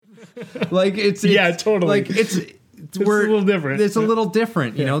Like it's totally. Like it's a little different. It's a little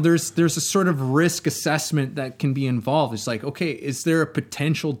different. You know, there's a sort of risk assessment that can be involved. It's like, okay, is there a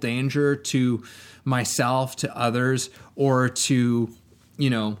potential danger to myself, to others, or to, you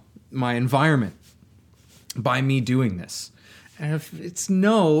know, my environment by me doing this? And if it's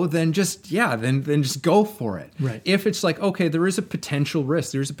no, then just just go for it. Right. If it's like, okay, there is a potential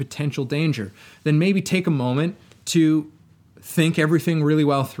risk, there's a potential danger, then maybe take a moment to think everything really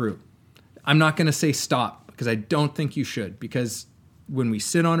well through. I'm not going to say stop, because I don't think you should, because when we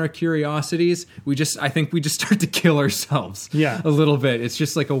sit on our curiosities, I think we just start to kill ourselves a little bit. It's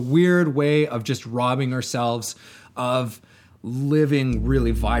just like a weird way of just robbing ourselves of living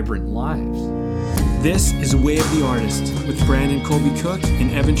really vibrant lives. This is Way of the Artist with Brandon Colby Cook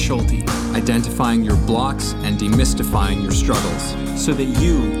and Evan Schulte. Identifying your blocks and demystifying your struggles so that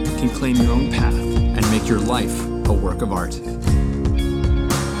you can claim your own path and make your life a work of art.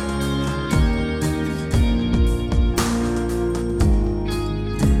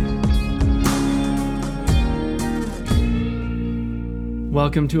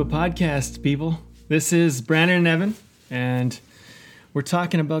 Welcome to a podcast, people. This is Brandon and Evan, and we're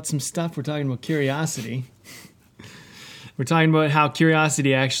talking about some stuff. We're talking about curiosity. We're talking about how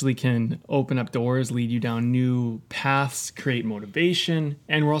curiosity actually can open up doors, lead you down new paths, create motivation,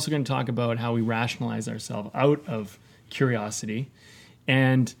 and we're also going to talk about how we rationalize ourselves out of curiosity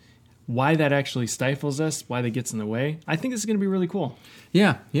and why that actually stifles us, why that gets in the way. I think this is going to be really cool.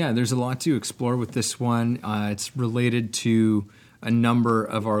 Yeah, there's a lot to explore with this one. It's related to a number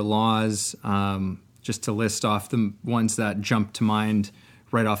of our laws, just to list off the ones that jump to mind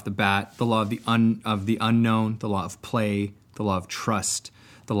right off the bat: the law of the unknown, the law of play, the law of trust,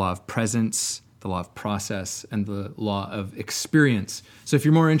 the law of presence, the law of process, and the law of experience. So if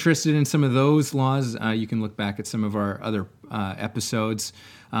you're more interested in some of those laws, you can look back at some of our other episodes,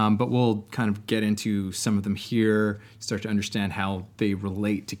 but we'll kind of get into some of them here, start to understand how they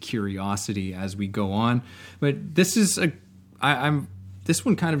relate to curiosity as we go on. But this is this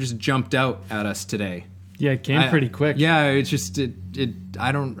one kind of just jumped out at us today. Yeah, it came pretty quick. Yeah, it's just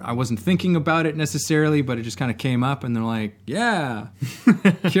I wasn't thinking about it necessarily, but it just kind of came up, and they're like, yeah,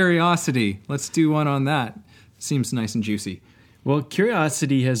 curiosity. Let's do one on that. Seems nice and juicy. Well,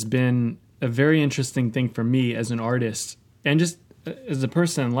 curiosity has been a very interesting thing for me as an artist, and just as a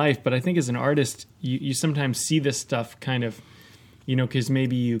person in life. But I think as an artist, you sometimes see this stuff kind of, you know, because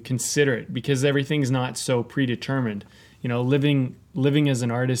maybe you consider it, because everything's not so predetermined. You know, living as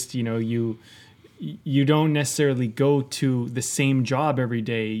an artist, you know, you don't necessarily go to the same job every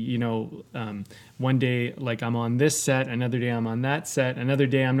day. You know, one day, like, I'm on this set, another day I'm on that set, another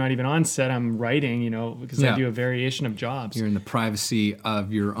day I'm not even on set, I'm writing, you know, because I do a variation of jobs. You're in the privacy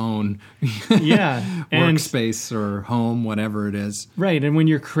of your own workspace or home, whatever it is. Right. And when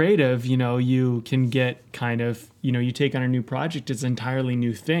you're creative, you know, you can get kind of, you know, you take on a new project, it's an entirely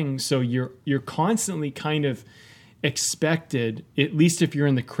new thing. So you're constantly kind of expected, at least if you're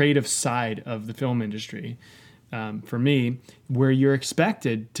in the creative side of the film industry, for me, where you're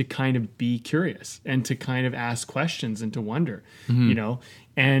expected to kind of be curious and to kind of ask questions and to wonder, you know,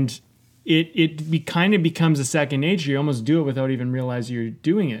 and it kind of becomes a second nature. You almost do it without even realizing you're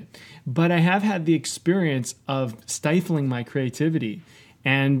doing it. But I have had the experience of stifling my creativity,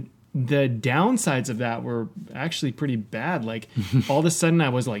 and the downsides of that were actually pretty bad. Like, all of a sudden I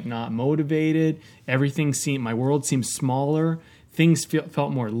was like not motivated. My world seemed smaller. Things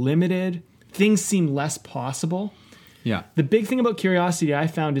felt more limited. Things seemed less possible. Yeah. The big thing about curiosity I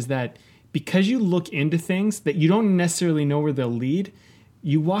found is that because you look into things that you don't necessarily know where they'll lead,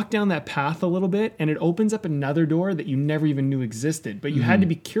 you walk down that path a little bit and it opens up another door that you never even knew existed. But you had to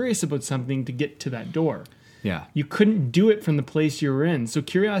be curious about something to get to that door. Yeah. You couldn't do it from the place you were in. So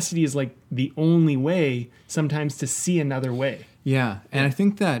curiosity is like the only way sometimes to see another way. Yeah. And I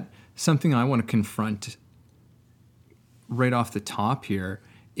think that something I want to confront right off the top here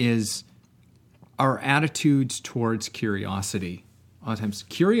is our attitudes towards curiosity. A lot of times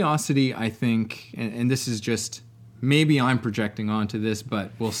curiosity, I think, and this is just, maybe I'm projecting onto this,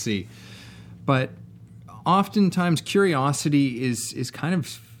 but we'll see. But oftentimes curiosity is kind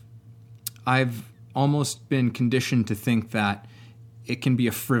of, I've almost been conditioned to think that it can be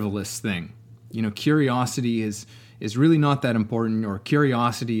a frivolous thing. You know, curiosity is really not that important, or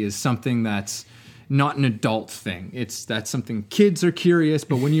curiosity is something that's not an adult thing. That's something kids are curious,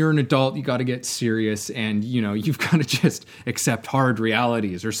 but when you're an adult, you got to get serious, and you know, you've got to just accept hard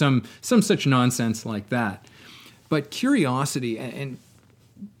realities or some such nonsense like that. But curiosity and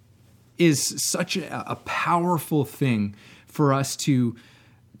is such a powerful thing for us to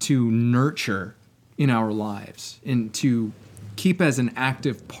nurture in our lives, and to keep as an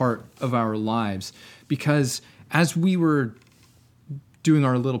active part of our lives. Because as we were doing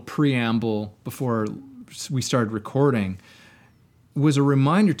our little preamble before we started recording, was a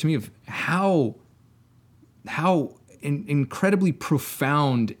reminder to me of how incredibly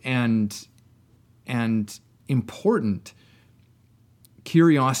profound and important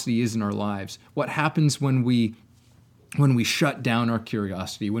curiosity is in our lives. What happens when we shut down our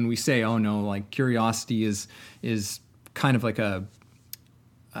curiosity, when we say, "Oh no, like curiosity is kind of like a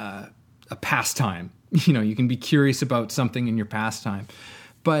pastime." You know, you can be curious about something in your pastime,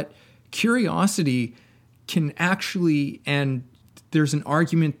 but curiosity can actually, and there's an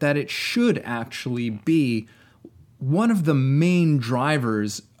argument that it should actually be one of the main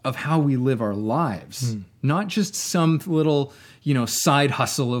drivers of how we live our lives, not just some little, side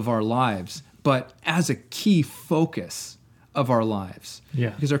hustle of our lives, but as a key focus of our lives.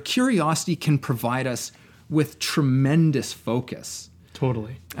 Yeah. Because our curiosity can provide us with tremendous focus.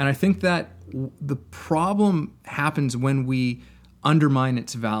 Totally. And I think that the problem happens when we undermine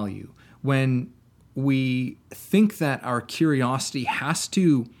its value, when we think that our curiosity has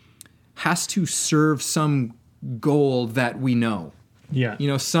to serve some goal that we know. Yeah.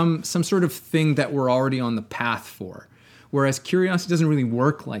 Some sort of thing that we're already on the path for. Whereas curiosity doesn't really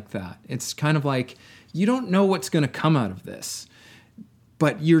work like that. It's kind of like, you don't know what's going to come out of this,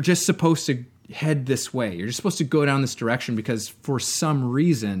 but you're just supposed to head this way. You're just supposed to go down this direction because for some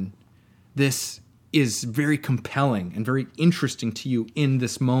reason, this is very compelling and very interesting to you in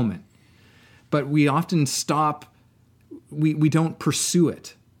this moment. But we often stop, we don't pursue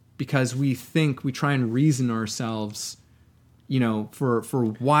it because we try and reason ourselves,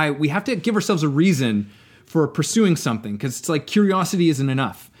 for why we have to give ourselves a reason for pursuing something, because it's like curiosity isn't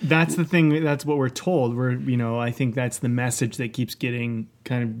enough. That's the thing. That's what we're told. I think that's the message that keeps getting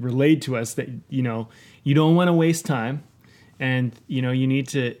kind of relayed to us, that, you don't want to waste time, and, you need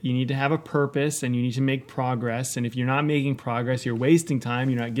to have a purpose, and you need to make progress. And if you're not making progress, you're wasting time.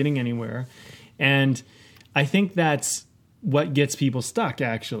 You're not getting anywhere. And I think that's what gets people stuck,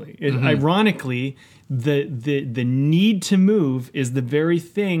 actually. Ironically, the need to move is the very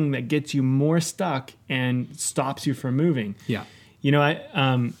thing that gets you more stuck and stops you from moving. Yeah.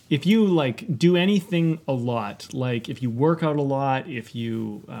 If you do anything a lot, like if you work out a lot, if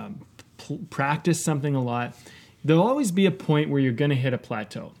you practice something a lot, there'll always be a point where you're going to hit a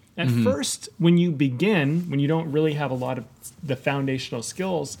plateau. At first, when you begin, when you don't really have a lot of the foundational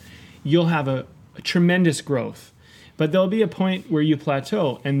skills, you'll have a tremendous growth. But there'll be a point where you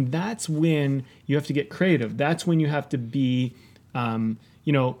plateau, and that's when you have to get creative. That's when you have to be,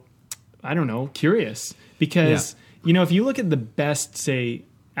 curious. Because, if you look at the best, say,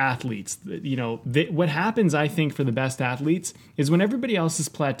 athletes, what happens, I think, for the best athletes is when everybody else is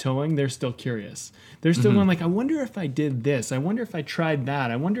plateauing, they're still curious. They're still going I wonder if I did this. I wonder if I tried that.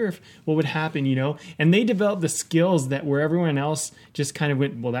 I wonder what would happen, And they develop the skills that where everyone else just kind of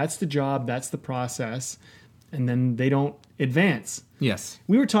went, well, that's the job, that's the process. And then they don't advance. Yes.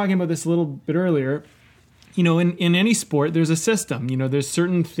 We were talking about this a little bit earlier. In any sport, there's a system. There's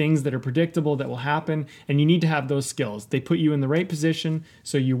certain things that are predictable that will happen, and you need to have those skills. They put you in the right position,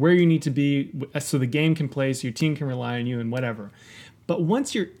 so you're where you need to be, so the game can play, so your team can rely on you and whatever. But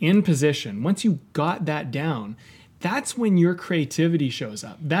once you're in position, once you got that down, that's when your creativity shows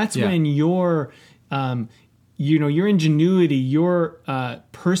up. That's when your your ingenuity, your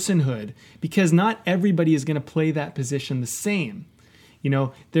personhood, because not everybody is going to play that position the same.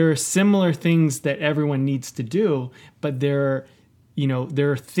 There are similar things that everyone needs to do, but there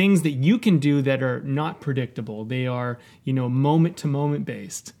are things that you can do that are not predictable. They are, moment to moment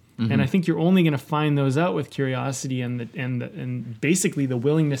based. And I think you're only going to find those out with curiosity and basically the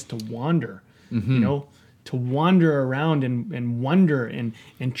willingness to wander, to wander around and wonder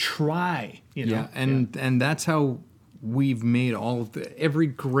and try, Yeah, and that's how we've made every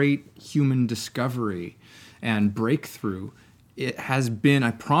great human discovery and breakthrough. It has been,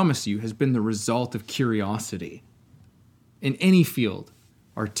 I promise you, has been the result of curiosity in any field,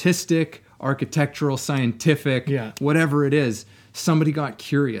 artistic, architectural, scientific, whatever it is. Somebody got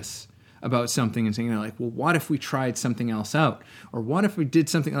curious about something and saying, well, what if we tried something else out? Or what if we did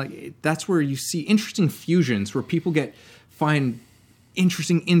something that's where you see interesting fusions where people find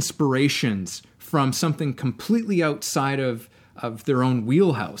interesting inspirations from something completely outside of their own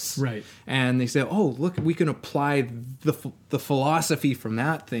wheelhouse. Right. And they say, oh, look, we can apply the philosophy from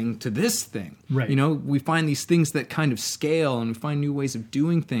that thing to this thing. Right. We find these things that kind of scale, and we find new ways of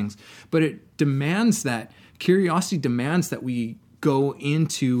doing things. But curiosity demands that we go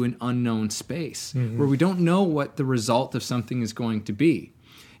into an unknown space where we don't know what the result of something is going to be.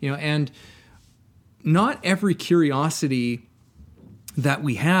 And not every curiosity that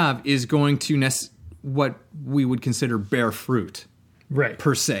we have is going to what we would consider bear fruit. Right.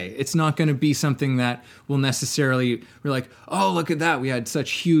 Per se. It's not going to be something that will necessarily, we're like, oh, look at that. We had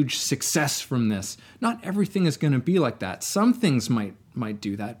such huge success from this. Not everything is going to be like that. Some things might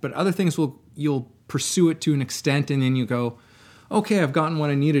do that, but other things you'll pursue it to an extent, and then you go, okay, I've gotten what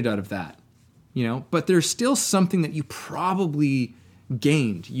I needed out of that. But there's still something that you probably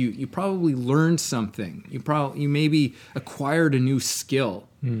gained. You probably learned something. You maybe acquired a new skill.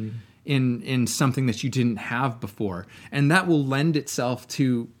 In something that you didn't have before. And that will lend itself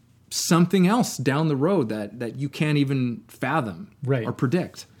to something else down the road that you can't even fathom or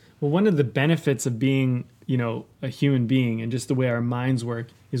predict. Well, one of the benefits of being, a human being and just the way our minds work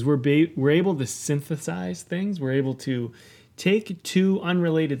is we're able to synthesize things. We're able to take two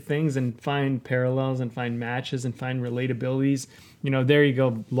unrelated things and find parallels and find matches and find relatabilities. There you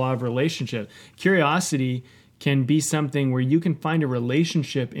go, law of relationship. Curiosity can be something where you can find a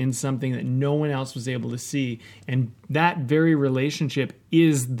relationship in something that no one else was able to see. And that very relationship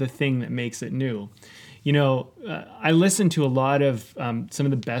is the thing that makes it new. I listen to a lot of some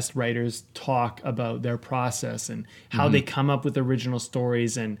of the best writers talk about their process and how they come up with original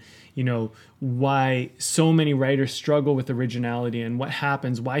stories and, why so many writers struggle with originality and what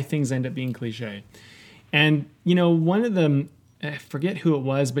happens, why things end up being cliche. And, one of them, I forget who it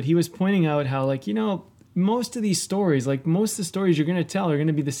was, but he was pointing out how, most of these stories, most of the stories you're going to tell are going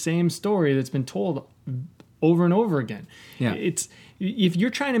to be the same story that's been told over and over again. Yeah. If you're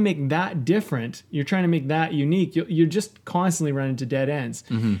trying to make that different, you're trying to make that unique, you're just constantly running into dead ends.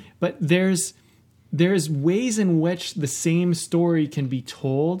 But there's ways in which the same story can be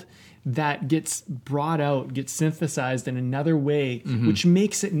told that gets brought out, gets synthesized in another way, which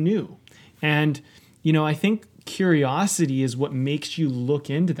makes it new. And, I think curiosity is what makes you look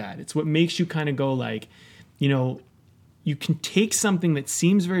into that. It's what makes you kind of go you can take something that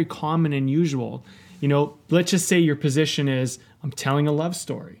seems very common and usual. Let's just say your position is, I'm telling a love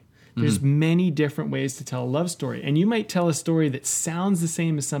story. There's many different ways to tell a love story. And you might tell a story that sounds the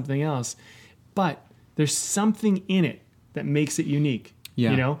same as something else, but there's something in it that makes it unique.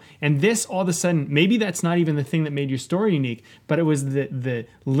 Yeah. And this all of a sudden, maybe that's not even the thing that made your story unique, but it was the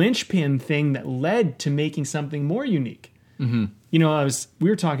linchpin thing that led to making something more unique. We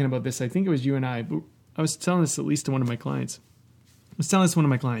were talking about this, I think it was you and I, but I was telling this at least to one of my clients.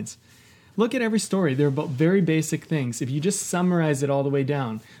 Look at every story. They're about very basic things. If you just summarize it all the way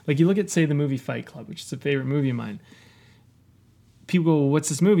down, like you look at, say, the movie Fight Club, which is a favorite movie of mine. People go, well, what's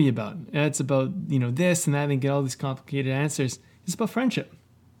this movie about? It's about, this and that, and get all these complicated answers. It's about friendship.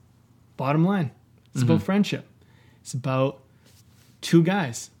 Bottom line. It's about friendship. It's about two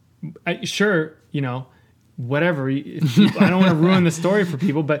guys. Whatever. I don't want to ruin the story for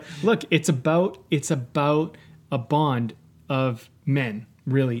people, but look, it's about a bond of men,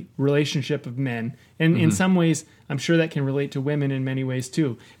 really, relationship of men. And in some ways, I'm sure that can relate to women in many ways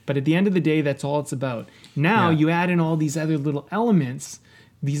too. But at the end of the day, that's all it's about. Now you add in all these other little elements,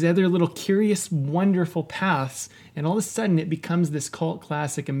 these other little curious, wonderful paths, and all of a sudden it becomes this cult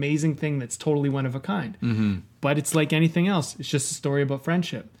classic, amazing thing that's totally one of a kind. But it's like anything else. It's just a story about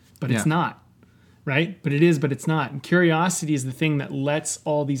friendship. But it's not, right? But it is, but it's not. And curiosity is the thing that lets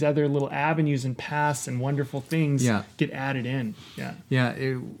all these other little avenues and paths and wonderful things get added in.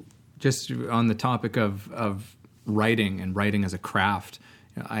 Just on the topic of writing and writing as a craft,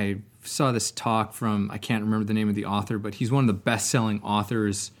 I saw this talk from, I can't remember the name of the author, but he's one of the best-selling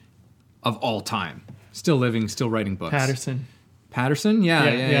authors of all time. Still living, still writing books. Patterson?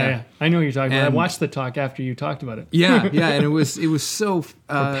 Yeah. I know what you're talking about. I watched the talk after you talked about it. And it was so... or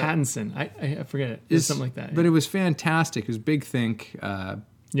Pattinson. I forget it. It's something like that. But it was fantastic. It was Big Think,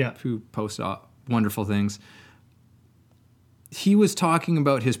 who posts wonderful things. He was talking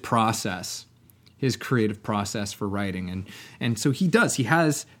about his process, his creative process for writing. And so he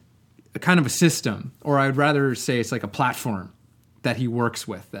has a kind of a system, or I'd rather say it's like a platform that he works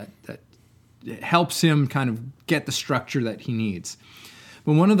with that helps him kind of get the structure that he needs.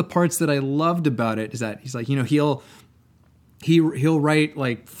 But one of the parts that I loved about it is that he's like, he'll write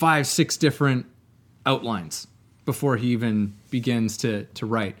like 5-6 different outlines before he even begins to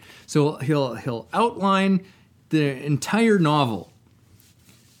write. So he'll outline the entire novel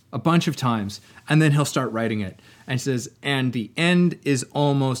a bunch of times, and then he'll start writing it. And he says, and the end is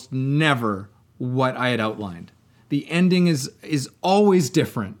almost never what I had outlined. The ending is always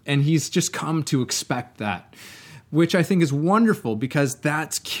different, and he's just come to expect that, which I think is wonderful because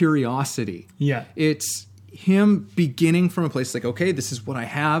that's curiosity. Yeah. It's him beginning from a place like, okay, this is what I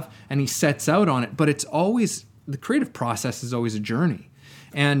have, and he sets out on it, but it's always, the creative process is always a journey.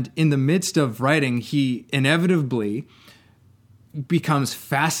 And in the midst of writing, he inevitably becomes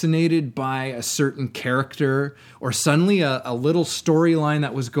fascinated by a certain character, or suddenly a little storyline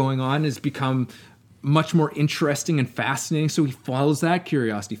that was going on has become much more interesting and fascinating. So he follows that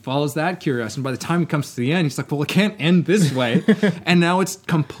curiosity. And by the time he comes to the end, he's like, well, it can't end this way. And now it's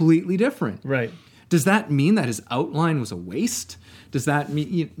completely different. Right. Does that mean that his outline was a waste? Does that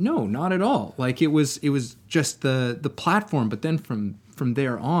mean, no, not at all. Like it was just the platform. But then from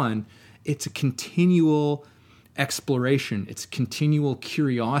there on, it's a continual exploration. It's continual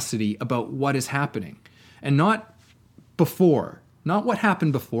curiosity about what is happening, and not what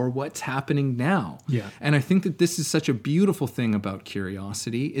happened before, what's happening now. Yeah. And I think that this is such a beautiful thing about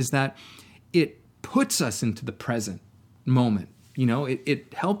curiosity, is that it puts us into the present moment.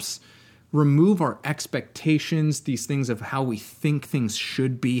 It helps remove our expectations, these things of how we think things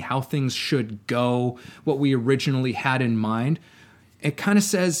should be, how things should go, what we originally had in mind. It kind of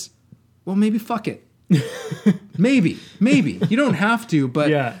says, well, maybe fuck it. maybe. You don't have to,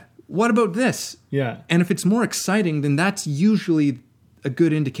 but what about this? Yeah. And if it's more exciting, then that's usually a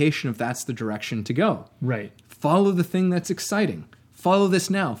good indication of that's the direction to go. Right. Follow the thing that's exciting. Follow this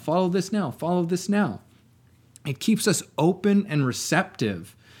now. Follow this now. Follow this now. It keeps us open and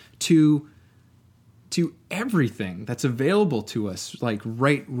receptive to everything that's available to us, like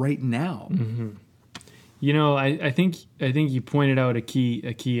right now. Mm-hmm. I think you pointed out a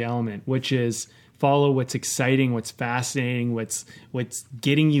key element, which is follow what's exciting, what's fascinating, what's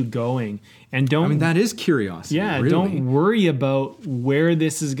getting you going, and don't. I mean, that is curiosity. Yeah, really. Don't worry about where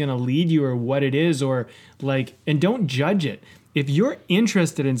this is going to lead you or what it is, and don't judge it. If you're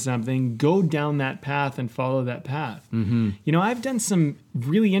interested in something, go down that path and follow that path. Mm-hmm. I've done some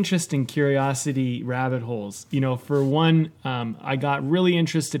really interesting curiosity rabbit holes. For one, I got really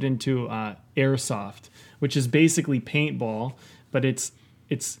interested into airsoft, which is basically paintball, but it's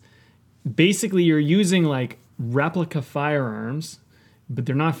basically you're using like replica firearms, but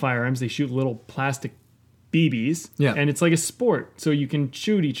they're not firearms. They shoot little plastic BBs, and it's like a sport, so you can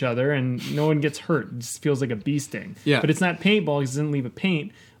shoot each other and no one gets hurt. It just feels like a bee sting. But it's not paintball because it doesn't leave a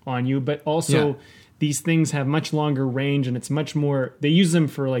paint on you, but also these things have much longer range, and it's much more, they use them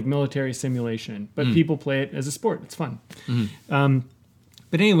for like military simulation, but people play it as a sport. It's fun.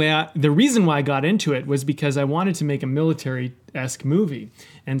 But anyway, the reason why I got into it was because I wanted to make a military-esque movie.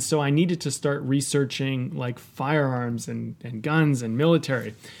 And so I needed to start researching like firearms and guns and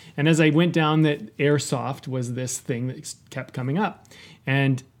military. And as I went down, that airsoft was this thing that kept coming up.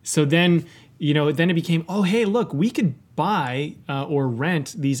 And so then it became, oh, hey, look, we could buy or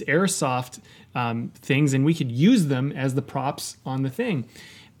rent these airsoft things, and we could use them as the props on the thing.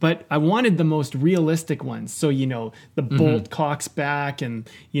 But I wanted the most realistic ones. So, the bolt cocks back, and,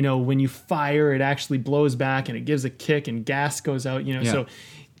 when you fire, it actually blows back and it gives a kick and gas goes out, So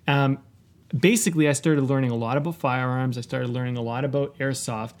basically, I started learning a lot about firearms. I started learning a lot about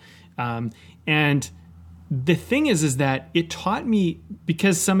airsoft. And the thing is that it taught me,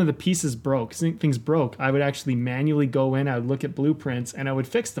 because some of the pieces broke, things broke, I would actually manually go in, I would look at blueprints, and I would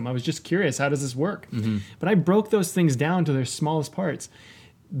fix them. I was just curious, how does this work? But I broke those things down to their smallest parts.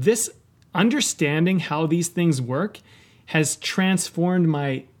 This understanding how these things work has transformed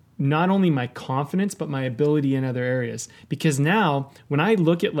not only my confidence, but my ability in other areas. Because now when I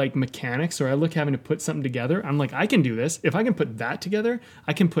look at like mechanics, or I look having to put something together, I'm like, I can do this. If I can put that together,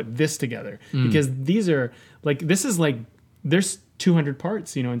 I can put this together. Because these are like, this is like, there's 200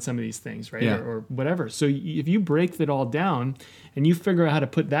 parts, in some of these things, right? Or whatever. So if you break it all down and you figure out how to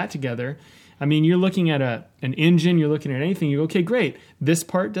put that together, I mean, you're looking at an engine, you're looking at anything, you go, okay, great. This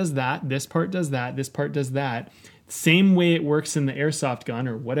part does that, this part does that, this part does that. Same way it works in the airsoft gun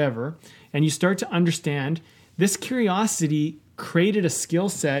or whatever. And you start to understand this curiosity created a skill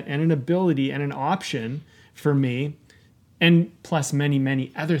set and an ability and an option for me, and plus many,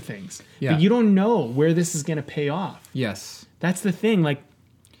 many other things. But you don't know where this is going to pay off. Yes. That's the thing. Like,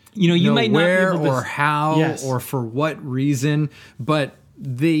 you might not be where able to, or how or for what reason, but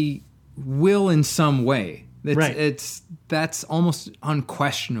they will in some way. That's almost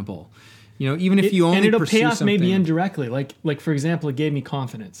unquestionable. Even if you only and it'll pursue pay off something, maybe indirectly. Like for example, it gave me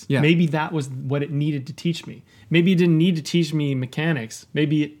confidence. Yeah. Maybe that was what it needed to teach me. Maybe it didn't need to teach me mechanics.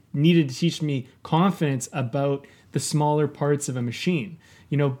 Maybe it needed to teach me confidence about the smaller parts of a machine.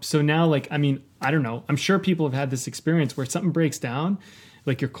 So now, like, I mean, I don't know. I'm sure people have had this experience where something breaks down,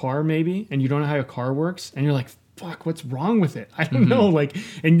 like your car maybe, and you don't know how your car works, and you're like, fuck, what's wrong with it? I don't know. Like,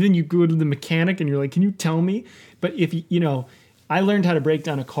 and then you go to the mechanic and you're like, can you tell me? But if I learned how to break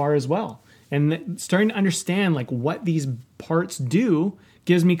down a car as well. And starting to understand like what these parts do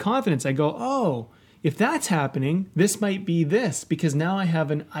gives me confidence. I go, oh, if that's happening, this might be this, because now I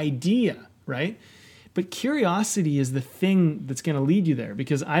have an idea, right? But curiosity is the thing that's going to lead you there,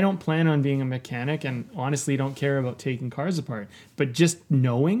 because I don't plan on being a mechanic and honestly don't care about taking cars apart. But just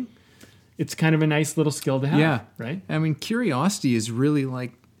knowing, it's kind of a nice little skill to have. Yeah. Right? I mean, curiosity is really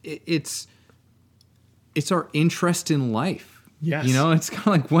like, it's our interest in life. Yes. You know, it's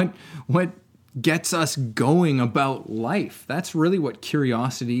kind of like what gets us going about life. That's really what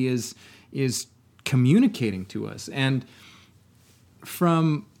curiosity is communicating to us. And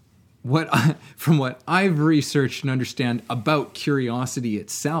from what I've researched and understand about curiosity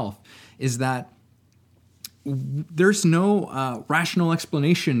itself is that there's no rational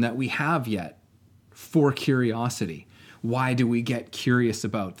explanation that we have yet for curiosity. Why do we get curious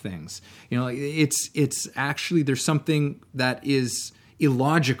about things? You know, it's actually, there's something that is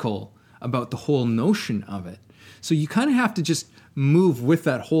illogical about the whole notion of it. So you kind of have to just move with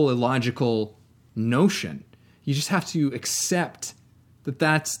that whole illogical notion. You just have to accept that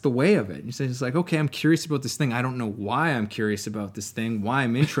that's the way of it. You say, it's like, okay, I'm curious about this thing. I don't know why I'm curious about this thing, why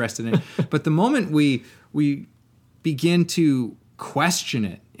I'm interested in it. But the moment we begin to question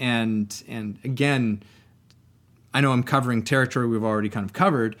it, and again, I know I'm covering territory we've already kind of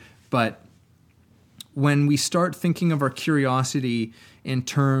covered, but when we start thinking of our curiosity in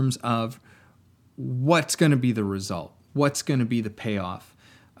terms of what's going to be the result, what's going to be the payoff,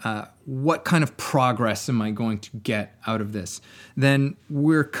 what kind of progress am I going to get out of this, then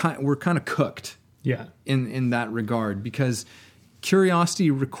we're kind of cooked. Yeah. In that regard, because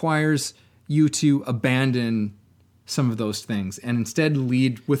curiosity requires you to abandon some of those things and instead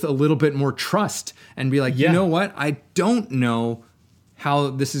lead with a little bit more trust and be like, you know what? I don't know how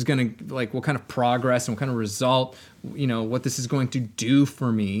this is going to, like, what kind of progress and what kind of result, you know, what this is going to do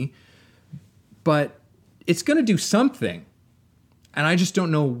for me, but it's going to do something. And I just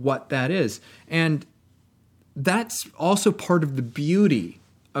don't know what that is. And that's also part of the beauty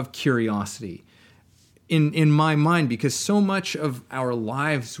of curiosity in my mind, because so much of our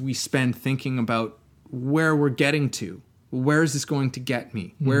lives we spend thinking about where we're getting to. Where is this going to get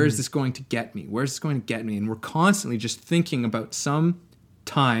me? Where is this going to get me? Where is this going to get me? And we're constantly just thinking about some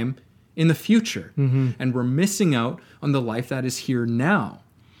time in the future. And we're missing out on the life that is here now.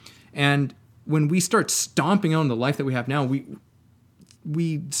 And when we start stomping out on the life that we have now,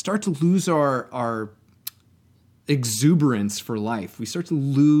 we start to lose our exuberance for life. We start to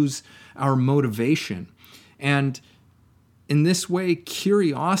lose our motivation. And in this way,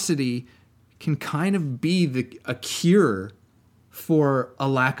 curiosity can kind of be a cure for a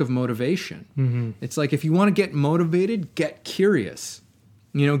lack of motivation. It's like, if you want to get motivated, get curious.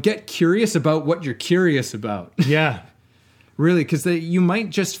 You know, get curious about what you're curious about. Yeah. Really, because you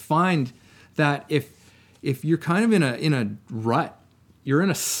might just find that if you're kind of in a rut, you're in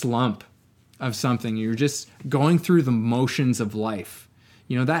a slump of something, you're just going through the motions of life.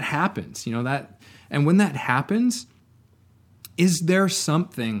 You know, that happens. You know that, and when that happens, is there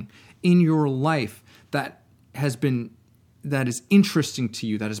something in your life that is interesting to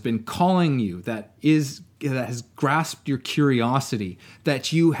you, that has been calling you, that has grasped your curiosity,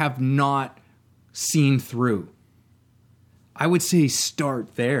 that you have not seen through? I would say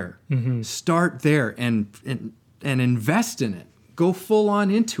start there. Start there and invest in it. Go full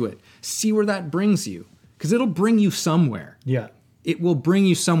on into it. See where that brings you, because it'll bring you somewhere. Yeah. It will bring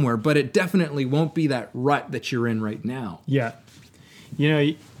you somewhere, but it definitely won't be that rut that you're in right now. Yeah. You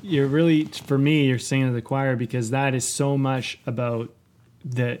know, you're really, for me, you're singing to the choir, because that is so much about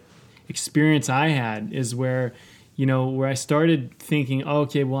the experience I had, is where, you know, where I started thinking, oh,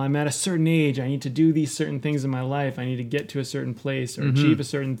 okay, well, I'm at a certain age. I need to do these certain things in my life. I need to get to a certain place or achieve a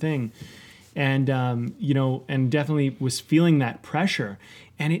certain thing. And, you know, and definitely was feeling that pressure.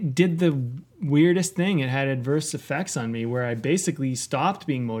 And it did the weirdest thing. It had adverse effects on me, where I basically stopped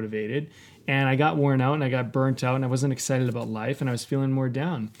being motivated, and I got worn out and I got burnt out, and I wasn't excited about life, and I was feeling more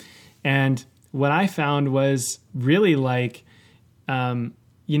down. And what I found was really like,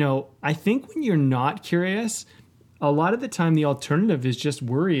 you know, I think when you're not curious, a lot of the time the alternative is just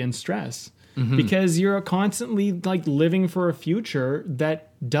worry and stress. Because you're constantly like living for a future that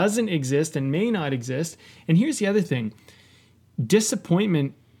doesn't exist and may not exist. And here's the other thing.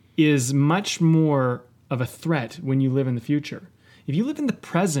 Disappointment is much more of a threat when you live in the future. If you live in the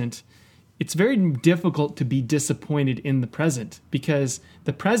present, it's very difficult to be disappointed in the present, because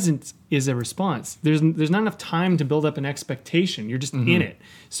the present is a response. There's not enough time to build up an expectation. You're just in it.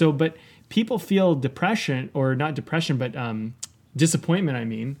 So, but people feel depression, or not depression, but disappointment, I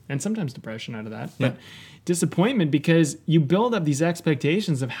mean, and sometimes depression out of that, but disappointment, because you build up these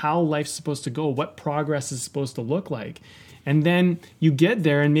expectations of how life's supposed to go, what progress is supposed to look like. And then you get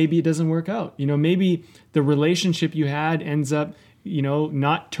there and maybe it doesn't work out. You know, maybe the relationship you had ends up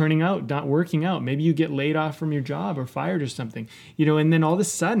not turning out, not working out. Maybe you get laid off from your job or fired or something, and then all of a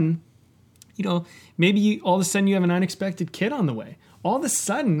sudden, all of a sudden you have an unexpected kid on the way. All of a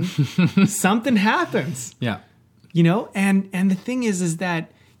sudden, something happens. Yeah. And the thing is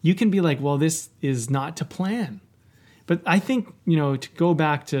that you can be like, well, this is not to plan. But I think, to go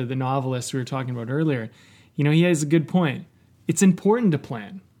back to the novelist we were talking about earlier, he has a good point. It's important to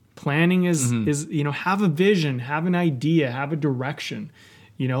plan. Planning is have a vision, have an idea, have a direction,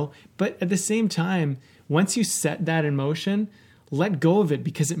 But at the same time, once you set that in motion, let go of it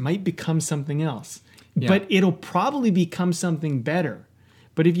because it might become something else. Yeah. But it'll probably become something better.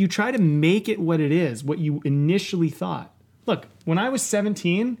 But if you try to make it what it is, what you initially thought. Look, when I was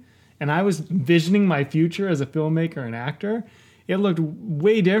 17 and I was visioning my future as a filmmaker and actor, it looked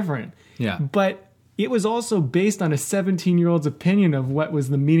way different. Yeah. But it was also based on a 17-year-old's opinion of what was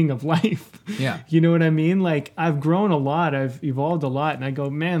the meaning of life. Yeah. You know what I mean? Like, I've grown a lot. I've evolved a lot. And I go,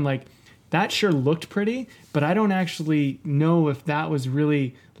 man, like, that sure looked pretty, but I don't actually know if that was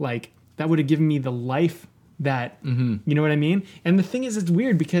really, like, that would have given me the life that, you know what I mean? And the thing is, it's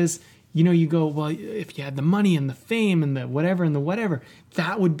weird because, you go, well, if you had the money and the fame and the whatever,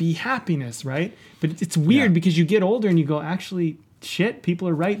 that would be happiness, right? But it's weird because you get older and you go, actually, shit, people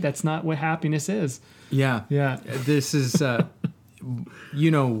are right. That's not what happiness is. Yeah. Yeah. This is,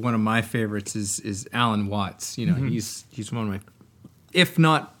 one of my favorites is Alan Watts. He's one of my, if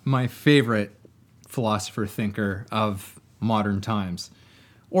not my favorite philosopher thinker of modern times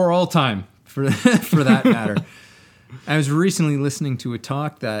or all time for that matter. I was recently listening to a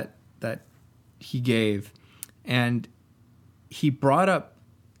talk that he gave, and he brought up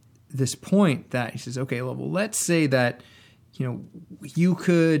this point that he says, okay, well, let's say that, you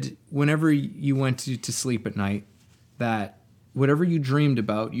could, whenever you went to sleep at night, that whatever you dreamed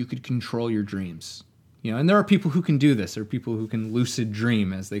about, you could control your dreams. And there are people who can do this. There are people who can lucid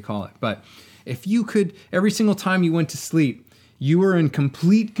dream, as they call it. But if you could, every single time you went to sleep, you were in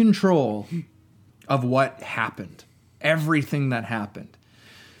complete control of what happened, everything that happened.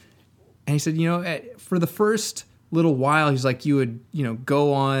 And he said, for the first little while, he's like, you would,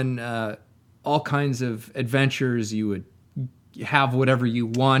 go on all kinds of adventures. You would have whatever you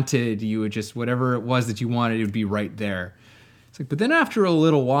wanted. You would just, whatever it was that you wanted, it would be right there. It's like, but then after a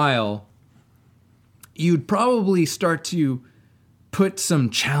little while, you'd probably start to put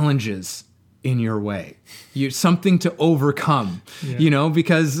some challenges in your way. Something to overcome,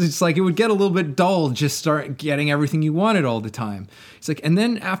 because it's like it would get a little bit dull just start getting everything you wanted all the time. It's like, and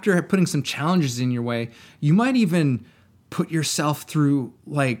then after putting some challenges in your way, you might even put yourself through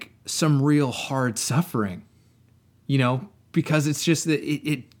like some real hard suffering, because it's just that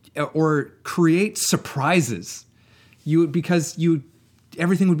it or create surprises.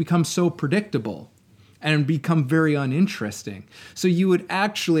 Everything would become so predictable and become very uninteresting. So you would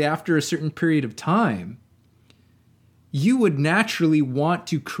actually, after a certain period of time, you would naturally want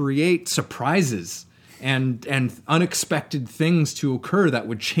to create surprises and unexpected things to occur that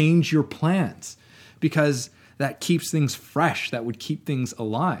would change your plans, because that keeps things fresh, that would keep things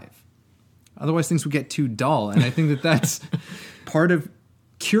alive. Otherwise, things would get too dull. And I think that's part of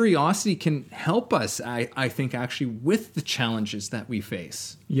curiosity can help us, I think, actually, with the challenges that we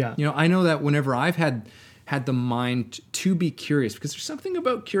face. Yeah. I know that whenever I've had the mind to be curious, because there's something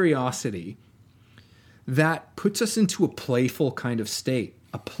about curiosity that puts us into a playful kind of state,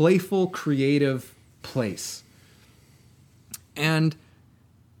 a playful, creative place. And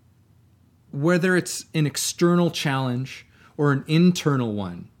whether it's an external challenge or an internal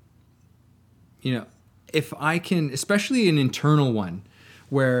one, if I can, especially an internal one,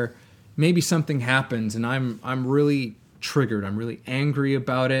 where maybe something happens and I'm really triggered, I'm really angry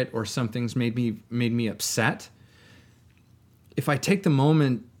about it, or something's made me upset. If I take the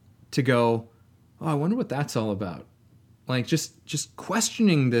moment to go, oh, I wonder what that's all about. Like just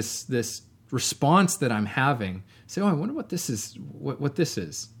questioning this response that I'm having. Say, oh, I wonder what this is, what this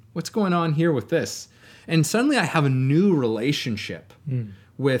is. What's going on here with this? And suddenly I have a new relationship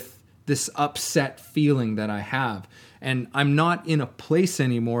with this upset feeling that I have. And I'm not in a place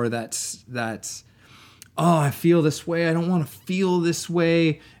anymore that's oh, I feel this way. I don't want to feel this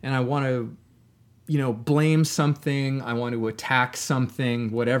way. And I want to, blame something. I want to attack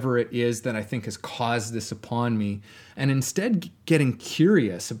something, whatever it is that I think has caused this upon me. And instead getting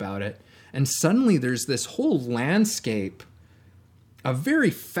curious about it. And suddenly there's this whole landscape of very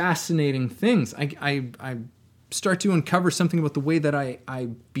fascinating things. I start to uncover something about the way that I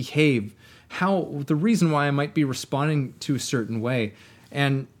behave, how the reason why I might be responding to a certain way,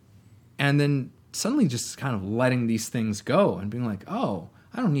 and then suddenly just kind of letting these things go and being like, oh,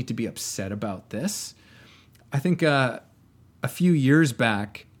 I don't need to be upset about this. I think a few years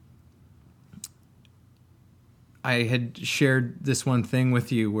back, I had shared this one thing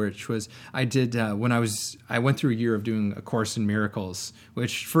with you, which was I did when I went through a year of doing A Course in Miracles,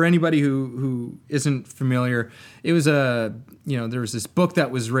 which for anybody who isn't familiar, it was there was this book that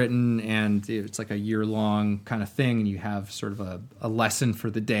was written, and it's like a year-long kind of thing, and you have sort of a lesson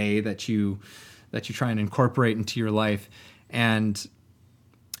for the day that you try and incorporate into your life, and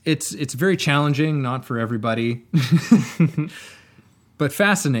it's very challenging, not for everybody, but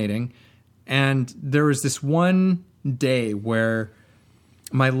fascinating. And there was this one day where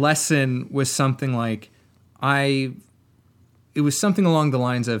my lesson was something like, it was something along the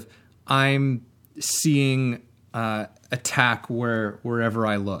lines of, I'm seeing attack wherever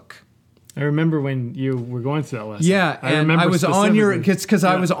I look. I remember when you were going through that lesson. Yeah, I was on because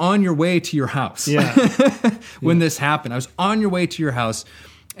I was on your way to your house. Yeah. When this happened, I was on your way to your house,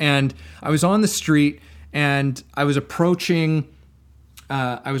 and I was on the street, and I was approaching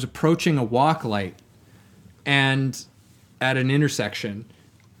a walk light, and at an intersection,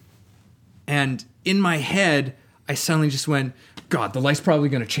 and in my head, I suddenly just went, God, the light's probably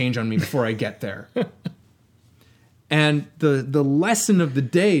going to change on me before I get there. And the lesson of the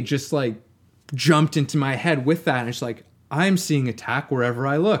day just like jumped into my head with that. And it's like, I'm seeing attack wherever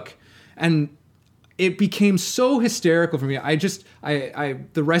I look. And it became so hysterical for me.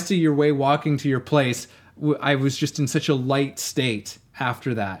 The rest of your way walking to your place, I was just in such a light state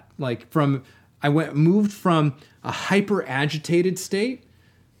after that. Like moved from a hyper agitated state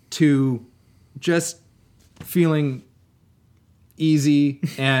to just feeling easy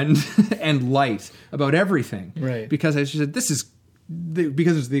and and light about everything. Right. Because I just said,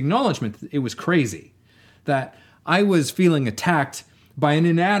 because it was the acknowledgement that it was crazy that I was feeling attacked by an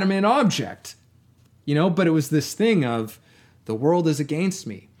inanimate object, but it was this thing of the world is against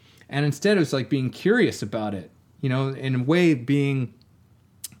me. And instead it was like being curious about it, in a way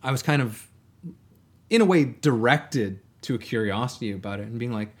I was kind of, in a way, directed to a curiosity about it and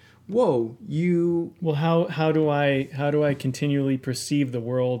being like, whoa, Well, how do I continually perceive the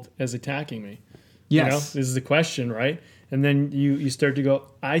world as attacking me? Yes. This is the question, right? And then you start to go,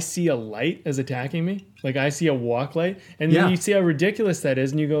 I see a light as attacking me. Like I see a walk light. And then you see how ridiculous that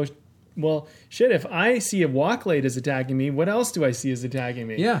is. And you go, well, shit, if I see a walk light as attacking me, what else do I see as attacking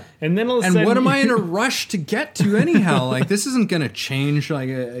me? Yeah. And then all of a sudden, what am I in a rush to get to anyhow? Like, this isn't going to change like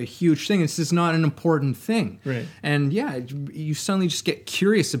a huge thing. This is not an important thing. Right. And you suddenly just get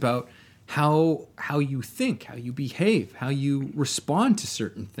curious about how you think, how you behave, how you respond to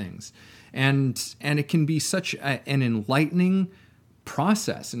certain things. And it can be such an enlightening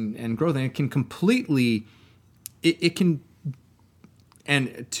process and growth. And it can completely,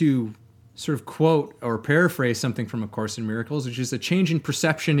 and to sort of quote or paraphrase something from A Course in Miracles, which is a change in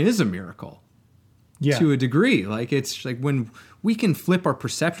perception is a miracle. Yeah. To a degree. Like it's like when we can flip our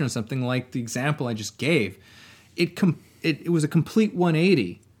perception of something, like the example I just gave, it was a complete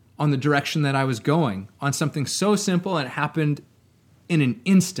 180 on the direction that I was going on something so simple, and it happened in an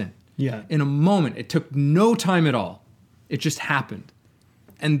instant. Yeah. In a moment. It took no time at all. It just happened.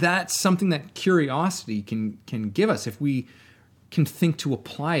 And that's something that curiosity can give us if we can think to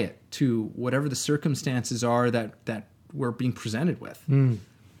apply it to whatever the circumstances are that we're being presented with. Mm.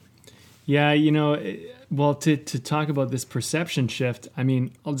 Yeah, well, to talk about this perception shift, I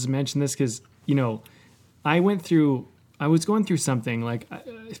mean, I'll just mention this because, I was going through something like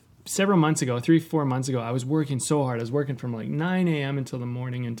several months ago, 3-4 months ago. I was working so hard. I was working from like 9 a.m. until the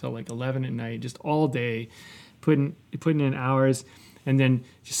morning, until like 11 at night, just all day, putting in hours. And then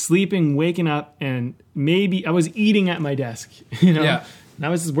just sleeping, waking up, and maybe I was eating at my desk, Yeah. And I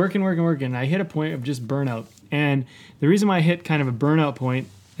was just working. And I hit a point of just burnout. And the reason why I hit kind of a burnout point,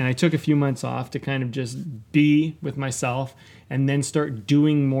 and I took a few months off to kind of just be with myself and then start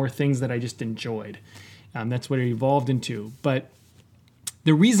doing more things that I just enjoyed. That's what it evolved into. But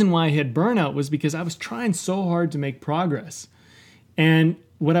the reason why I hit burnout was because I was trying so hard to make progress. And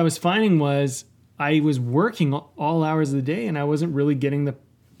what I was finding was I was working all hours of the day, and I wasn't really getting the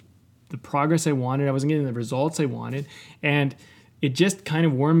progress I wanted. I wasn't getting the results I wanted, and it just kind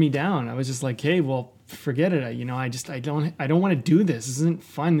of wore me down. I was just like, "Hey, well, forget it. I don't want to do this. This isn't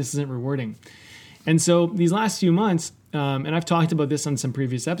fun. This isn't rewarding." And so these last few months, and I've talked about this on some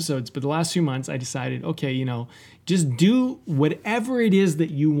previous episodes, but the last few months, I decided, okay, just do whatever it is that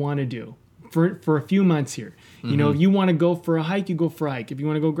you want to do for a few months here. If you want to go for a hike, you go for a hike. If you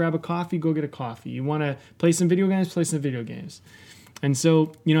want to go grab a coffee, go get a coffee. You want to play some video games, play some video games. And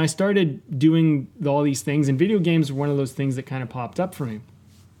so, I started doing all these things, and video games were one of those things that kind of popped up for me.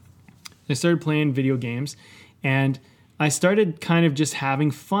 I started playing video games, and I started kind of just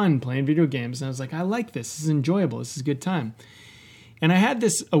having fun playing video games. And I was like, I like this. This is enjoyable. This is a good time. And I had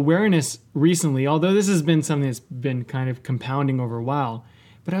this awareness recently, although this has been something that's been kind of compounding over a while.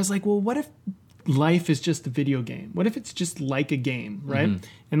 But I was like, well, what if life is just a video game? What if it's just like a game, right? Mm-hmm.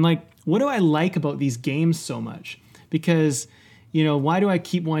 And like, what do I like about these games so much? Because, you know, why do I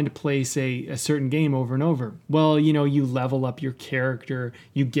keep wanting to play, say, a certain game over and over? Well, you know, you level up your character,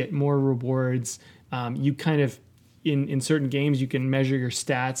 you get more rewards, you kind of, in certain games, you can measure your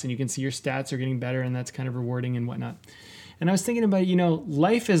stats and you can see your stats are getting better, and that's kind of rewarding and whatnot. And I was thinking about, you know,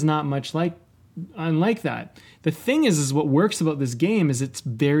 life is not much unlike that. The thing is what works about this game is it's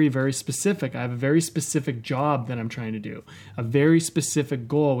very, very specific. I have a very specific job that I'm trying to do, a very specific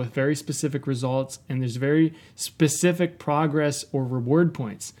goal with very specific results, and there's very specific progress or reward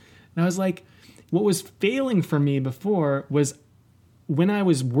points. And I was like, what was failing for me before was when I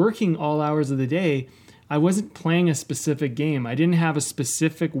was working all hours of the day, I wasn't playing a specific game. I didn't have a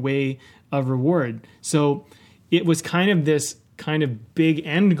specific way of reward. So it was kind of this kind of big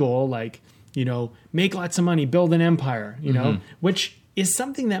end goal, like, you know, make lots of money, build an empire, you know, which is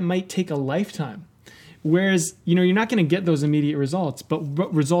something that might take a lifetime. Whereas, you know, you're not going to get those immediate results. But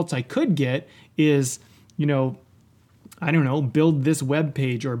what results I could get is, you know, I don't know, build this web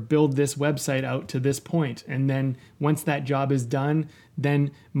page or build this website out to this point. And then once that job is done,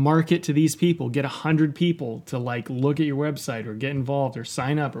 then market to these people, get 100 people to like look at your website or get involved or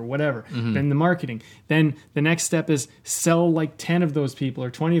sign up or whatever. Then the marketing. Then the next step is sell like 10 of those people or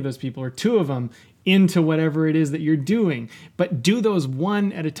 20 of those people or 2 of them into whatever it is that you're doing. But do those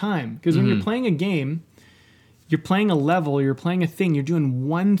one at a time. Because when you're playing a game, you're playing a level, you're playing a thing, you're doing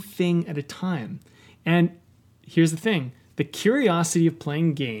one thing at a time. And here's the thing. The curiosity of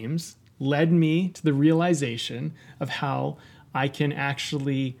playing games led me to the realization of how I can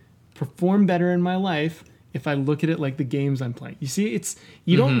actually perform better in my life if I look at it like the games I'm playing. You see,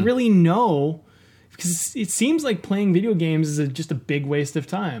 you don't really know, because it seems like playing video games is just a big waste of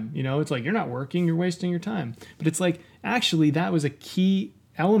time. You know, it's like you're not working, you're wasting your time. But it's like, actually, that was a key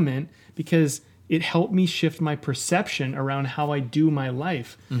element because it helped me shift my perception around how I do my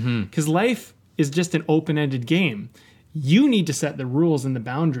life. Because life is just an open-ended game. You need to set the rules and the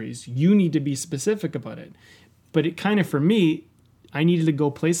boundaries. You need to be specific about it. But it kind of, for me, I needed to go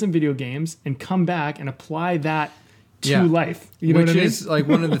play some video games and come back and apply that to life. You know what I mean? Which is like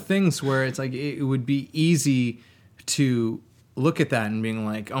one of the things where it's like it would be easy to look at that and being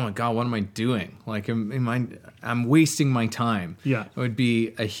like, oh my God, what am I doing? Like, I'm wasting my time. Yeah. It would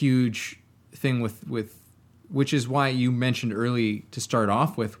be a huge thing with which is why you mentioned early to start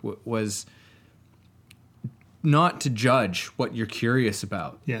off with was not to judge what you're curious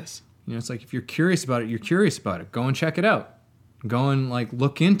about. Yes. You know, it's like if you're curious about it, you're curious about it. Go and check it out. Go and like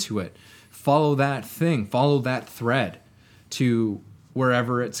look into it. Follow that thing. Follow that thread to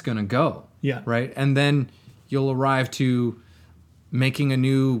wherever it's going to go. Yeah. Right? And then you'll arrive to making a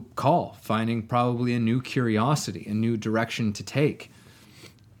new call, finding probably a new curiosity, a new direction to take.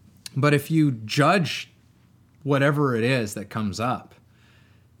 But if you judge whatever it is that comes up,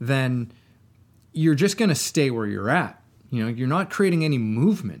 then you're just going to stay where you're at. You know, you're not creating any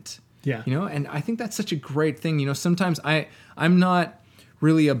movement. Yeah. You know, and I think that's such a great thing. You know, sometimes I'm not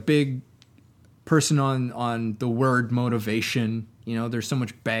really a big person on the word motivation. You know, there's so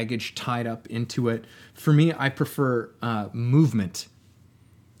much baggage tied up into it. For me, I prefer movement.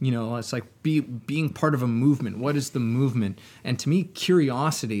 You know, it's like being part of a movement. What is the movement? And to me,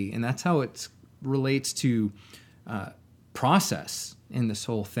 curiosity, and that's how it relates to process in this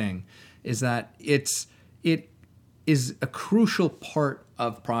whole thing, is that it is a crucial part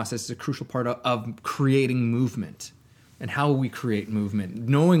of process, a crucial part of creating movement and how we create movement,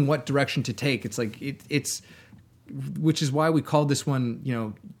 knowing what direction to take. It's like it's which is why we called this one, you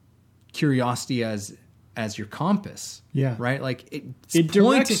know, curiosity as your compass. Yeah. Right? Like it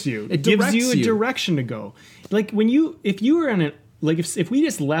directs you. It gives you a direction to go. Like if you were in a, like if we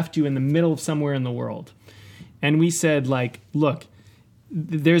just left you in the middle of somewhere in the world and we said like, look,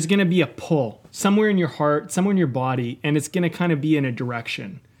 there's going to be a pull somewhere in your heart, somewhere in your body, and it's going to kind of be in a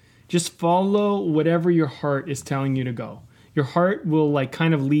direction. Just follow whatever your heart is telling you to go. Your heart will like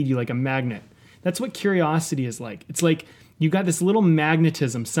kind of lead you like a magnet. That's what curiosity is like. It's like you got this little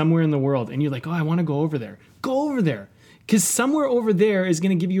magnetism somewhere in the world and you're like, oh, I want to go over there. Go over there. Because somewhere over there is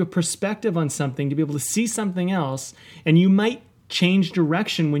going to give you a perspective on something to be able to see something else, and you might change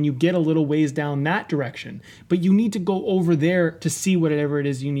direction when you get a little ways down that direction. But you need to go over there to see whatever it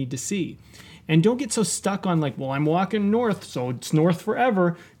is you need to see. And don't get so stuck on like, well, I'm walking north, so it's north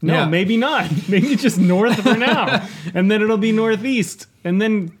forever. No, maybe not. Maybe just north for now. And then it'll be northeast. And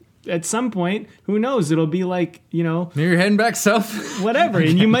then at some point, who knows? It'll be like, Maybe you're heading back south. whatever,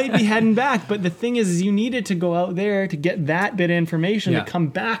 and you might be heading back. But the thing is you needed to go out there to get that bit of information to come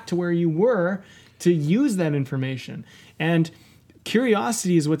back to where you were to use that information. And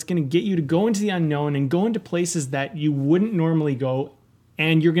curiosity is what's going to get you to go into the unknown and go into places that you wouldn't normally go.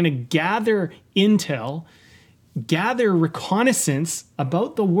 And you're going to gather intel, gather reconnaissance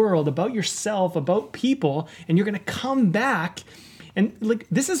about the world, about yourself, about people, and you're going to come back. And like,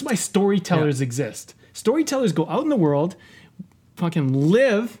 this is why storytellers exist. Storytellers go out in the world, fucking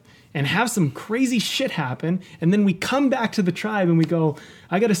live, and have some crazy shit happen, and then we come back to the tribe and we go,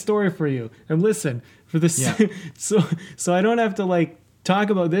 I got a story for you. And listen, for this so I don't have to like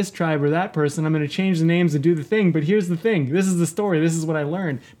talk about this tribe or that person. I'm going to change the names and do the thing, but here's the thing. This is the story. This is what I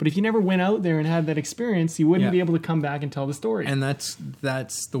learned. But if you never went out there and had that experience, you wouldn't be able to come back and tell the story. And that's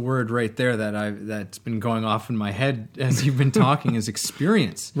the word right there that's been going off in my head as you've been talking is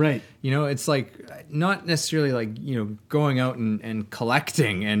experience. Right. It's like not necessarily like, going out and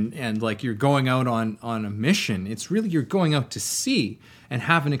collecting and like you're going out on a mission. It's really you're going out to see and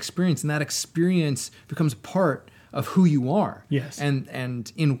have an experience, and that experience becomes a part of who you are. Yes.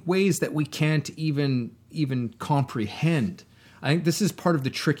 And in ways that we can't even comprehend. I think this is part of the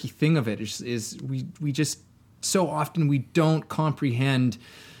tricky thing of it is we just so often we don't comprehend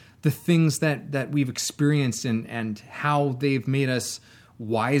the things that we've experienced and how they've made us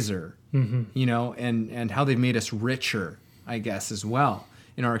wiser, and how they've made us richer, I guess, as well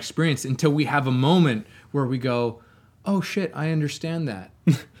in our experience, until we have a moment where we go, oh shit, I understand that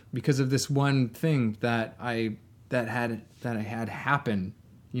because of this one thing that I had happen,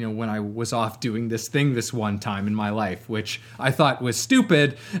 when I was off doing this thing this one time in my life, which I thought was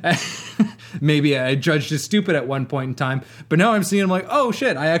stupid. Maybe I judged as stupid at one point in time, but now I'm seeing, I'm like, oh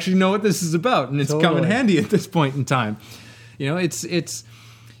shit, I actually know what this is about, and it's come in handy at this point in time. It's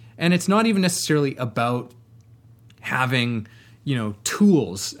not even necessarily about having,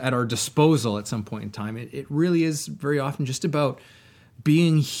 tools at our disposal at some point in time. It really is very often just about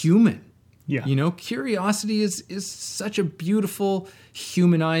being human. Yeah. Curiosity is such a beautiful,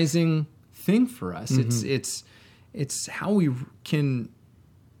 humanizing thing for us. Mm-hmm. It's how we can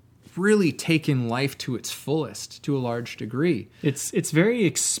really take in life to its fullest to a large degree. It's very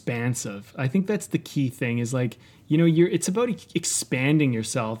expansive. I think that's the key thing is like, it's about expanding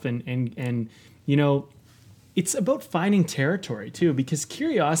yourself and it's about finding territory too, because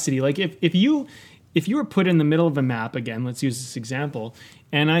curiosity, like if you were put in the middle of a map again, let's use this example,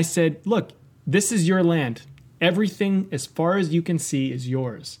 and I said, look, this is your land. Everything as far as you can see is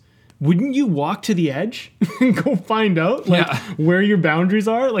yours. Wouldn't you walk to the edge and go find out where your boundaries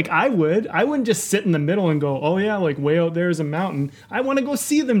are? Like I would. I wouldn't just sit in the middle and go, oh yeah, like way out there is a mountain. I want to go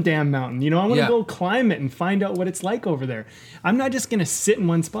see them damn mountain. I want to go climb it and find out what it's like over there. I'm not just going to sit in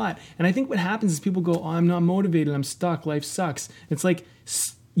one spot. And I think what happens is people go, oh, I'm not motivated. I'm stuck. Life sucks. It's like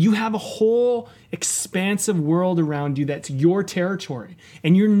you have a whole expansive world around you that's your territory,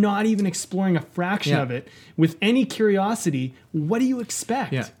 and you're not even exploring a fraction of it with any curiosity. What do you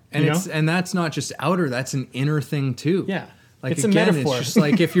expect? Yeah. And that's not just outer, that's an inner thing too. Yeah. Like it's again, a metaphor. it's just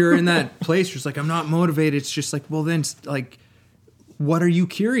like if you're in that place, you're just like, I'm not motivated. It's just like, well then like, what are you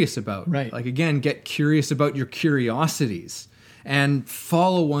curious about? Right. Like again, get curious about your curiosities and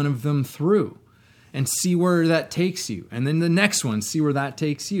follow one of them through and see where that takes you. And then the next one, see where that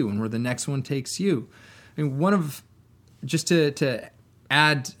takes you and where the next one takes you. I mean, just to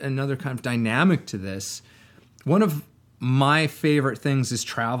add another kind of dynamic to this, one of my favorite things is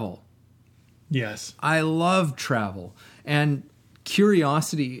travel. Yes. I love travel. And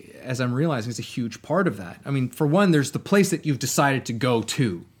curiosity, as I'm realizing, is a huge part of that. I mean, for one, there's the place that you've decided to go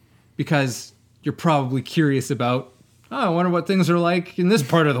to because you're probably curious about, I wonder what things are like in this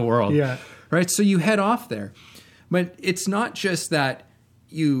part of the world. Yeah. Right? So you head off there. But it's not just that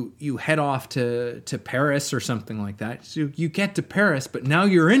you head off to Paris or something like that. So you get to Paris, but now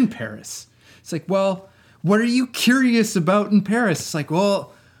you're in Paris. It's like, well, what are you curious about in Paris? It's like,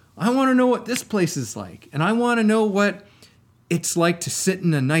 well, I want to know what this place is like. And I want to know what it's like to sit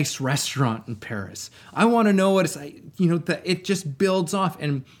in a nice restaurant in Paris. I want to know what it's like, that it just builds off.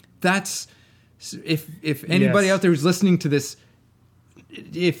 And that's, if anybody out there who's listening to this,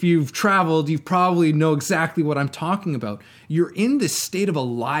 if you've traveled, you probably know exactly what I'm talking about. You're in this state of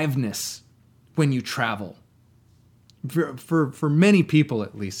aliveness when you travel. For many people,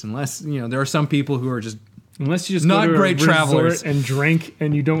 at least, unless there are some people who are just unless you just not go to great a travelers and drink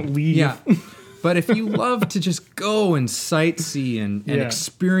and you don't leave. Yeah, but if you love to just go and sightsee and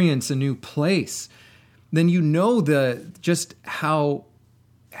experience a new place, then just how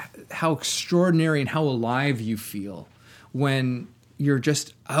extraordinary and how alive you feel when you're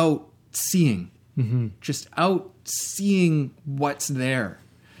just out seeing, just out seeing what's there,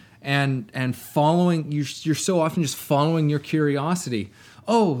 and following. You're so often just following your curiosity.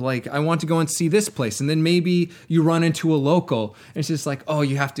 Oh, like I want to go and see this place, and then maybe you run into a local, and it's just like, oh,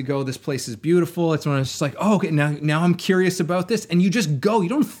 you have to go. This place is beautiful. It's when it's just like, oh, okay, now I'm curious about this, and you just go. You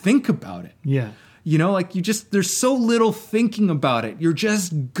don't think about it. Yeah. You know, like there's so little thinking about it. You're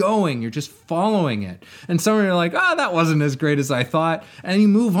just going, you're just following it. And some are like, that wasn't as great as I thought. And you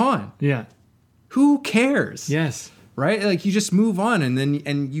move on. Yeah. Who cares? Yes. Right? Like you just move on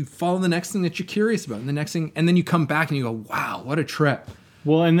and you follow the next thing that you're curious about. And the next thing, and then you come back and you go, wow, what a trip.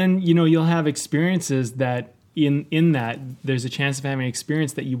 Well, and then, you'll have experiences that in that there's a chance of having an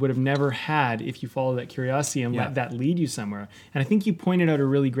experience that you would have never had if you follow that curiosity and let that lead you somewhere. And I think you pointed out a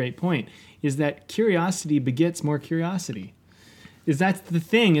really great point, is that curiosity begets more curiosity. That's the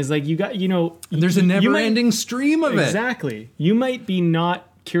thing, is like you got, there's a never-ending stream of it. Exactly. You might be not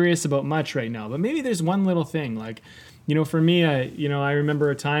curious about much right now, but maybe there's one little thing. Like, for me, I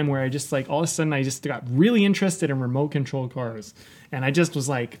remember a time where I just like all of a sudden I just got really interested in remote control cars. And I just was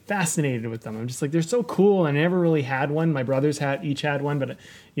like fascinated with them. I'm just like, they're so cool. And I never really had one. My brothers each had one, but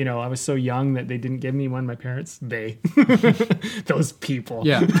I was so young that they didn't give me one. My parents, those people.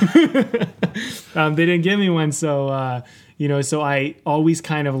 Yeah. They didn't give me one. So, so I always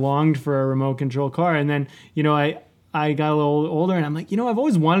kind of longed for a remote control car. And then, I got a little older and I'm like, I've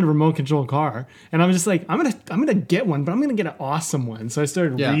always wanted a remote control car. And I was just like, I'm gonna get one, but I'm gonna get an awesome one. So I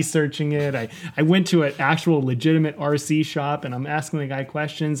started researching it. I went to an actual legitimate RC shop and I'm asking the guy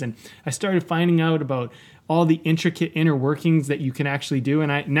questions, and I started finding out about all the intricate inner workings that you can actually do.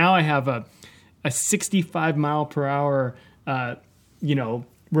 And now I have a 65 mile per hour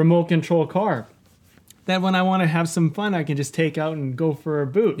remote control car that when I want to have some fun, I can just take out and go for a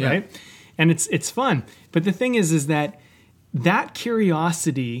boot, right? And it's fun. But the thing is that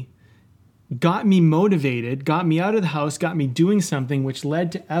curiosity got me motivated, got me out of the house, got me doing something, which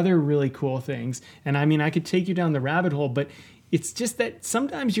led to other really cool things. And I mean, I could take you down the rabbit hole, but it's just that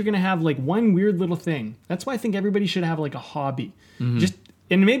sometimes you're going to have like one weird little thing. That's why I think everybody should have like a hobby.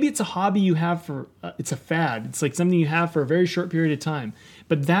 And maybe it's a hobby you have it's a fad. It's like something you have for a very short period of time,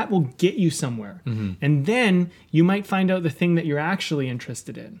 but that will get you somewhere. And then you might find out the thing that you're actually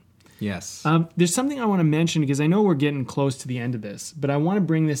interested in. Yes. There's something I want to mention, because I know we're getting close to the end of this, but I want to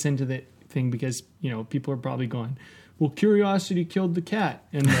bring this into the thing because, people are probably going, well, curiosity killed the cat.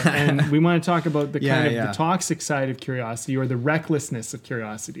 And we want to talk about the the toxic side of curiosity, or the recklessness of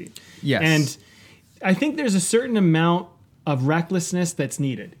curiosity. Yes. And I think there's a certain amount of recklessness that's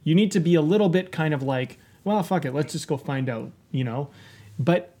needed. You need to be a little bit kind of like, well, fuck it, let's just go find out,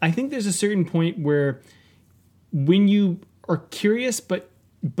 But I think there's a certain point where when you are curious, but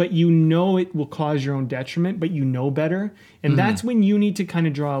it will cause your own detriment, but better. And that's when you need to kind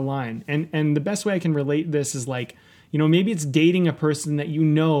of draw a line. And the best way I can relate this is like, maybe it's dating a person that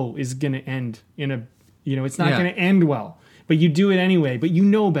is going to end in a, it's not going to end well, but you do it anyway, but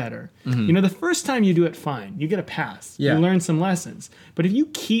better. The first time you do it, fine. You get a pass. You learn some lessons. But if you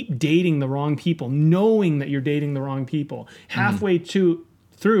keep dating the wrong people, knowing that you're dating the wrong people, halfway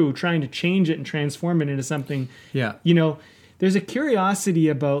through trying to change it and transform it into something, there's a curiosity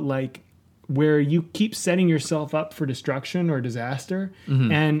about like where you keep setting yourself up for destruction or disaster.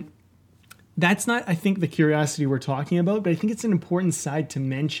 And that's not, I think, the curiosity we're talking about, but I think it's an important side to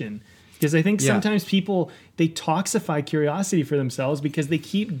mention, because I think sometimes people, they toxify curiosity for themselves because they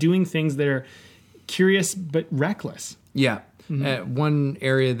keep doing things that are curious but reckless. Yeah. One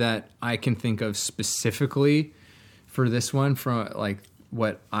area that I can think of specifically for this one, from like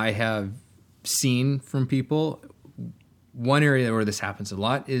what I have seen from people, one area where this happens a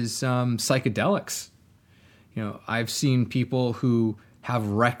lot is psychedelics. I've seen people who have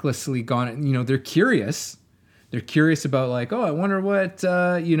recklessly gone, they're curious. They're curious about like, oh, I wonder what,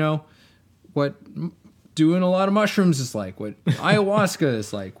 what doing a lot of mushrooms is like, what ayahuasca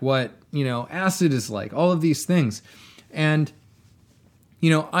is like, what, acid is like, all of these things. And,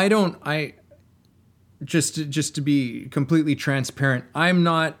 just to be completely transparent, I'm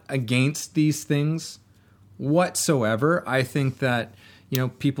not against these things whatsoever. I think that,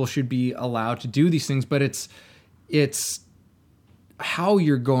 people should be allowed to do these things, but it's how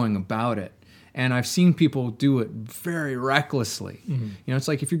you're going about it. And I've seen people do it very recklessly. It's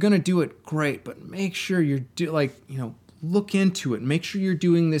like, if you're going to do it, great, but make sure you're look into it. Make sure you're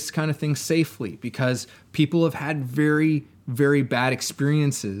doing this kind of thing safely, because people have had very, very bad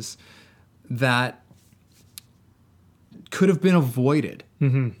experiences that could have been avoided.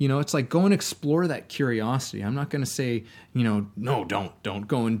 It's like, go and explore that curiosity. I'm not going to say, no, don't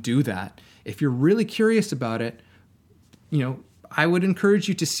go and do that. If you're really curious about it, I would encourage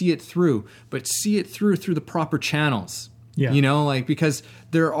you to see it through, but see it through the proper channels. Yeah. You know, like, because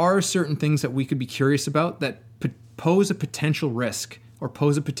there are certain things that we could be curious about that pose a potential risk or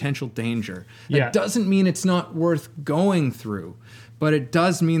pose a potential danger. That doesn't mean it's not worth going through, but it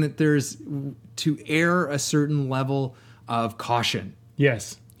does mean that there's to err a certain level of caution.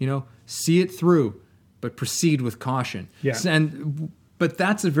 Yes. You know, see it through, but proceed with caution. Yeah. But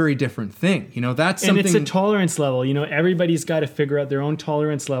that's a very different thing. You know, that's something. And it's a tolerance level. You know, everybody's got to figure out their own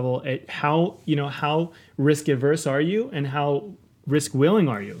tolerance level at how risk averse are you and how risk willing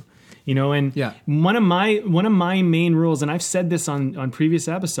are you. You know, and one of my main rules, and I've said this on previous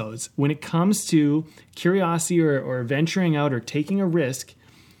episodes, when it comes to curiosity or venturing out or taking a risk,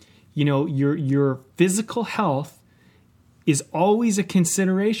 you know, your physical health is always a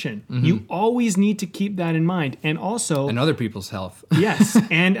consideration. Mm-hmm. You always need to keep that in mind. And also... And other people's health. Yes,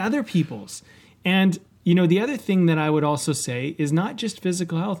 and other people's. And, you know, the other thing that I would also say is not just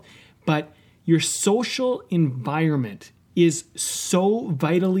physical health, but your social environment is so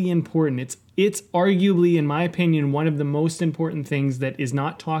vitally important. It's arguably, in my opinion, one of the most important things that is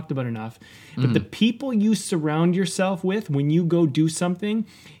not talked about enough. But the people you surround yourself with when you go do something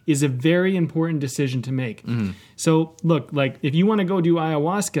is a very important decision to make. So look, like if you want to go do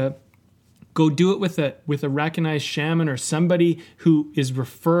ayahuasca, go do it with a recognized shaman or somebody who is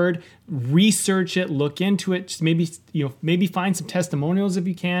referred. Research it, look into it. Just maybe find some testimonials if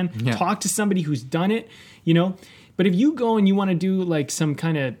you can. Yeah. Talk to somebody who's done it. You know. But if you go and you want to do like some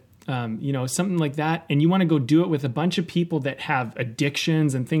kind of, something like that, and you want to go do it with a bunch of people that have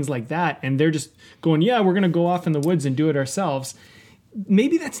addictions and things like that, and they're just going, yeah, we're going to go off in the woods and do it ourselves,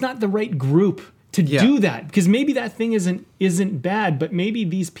 maybe that's not the right group to do that, because maybe that thing isn't bad, but maybe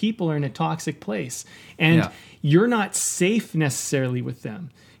these people are in a toxic place, and you're not safe necessarily with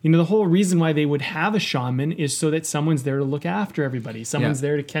them. You know, the whole reason why they would have a shaman is so that someone's there to look after everybody. Someone's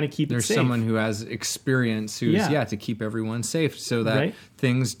there to kind of keep it safe. There's someone who has experience who's, to keep everyone safe so that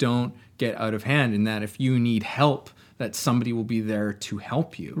things don't get out of hand, and that if you need help, that somebody will be there to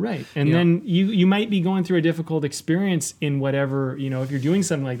help you. Right. And then you might be going through a difficult experience in whatever, you know, if you're doing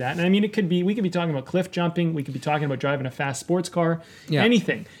something like that. And I mean, we could be talking about cliff jumping. We could be talking about driving a fast sports car,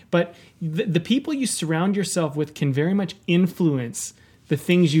 anything. But the people you surround yourself with can very much influence the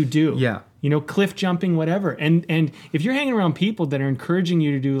things you do. Yeah. You know, cliff jumping, whatever. And if you're hanging around people that are encouraging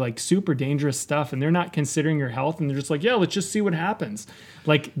you to do like super dangerous stuff and they're not considering your health and they're just like, yeah, let's just see what happens.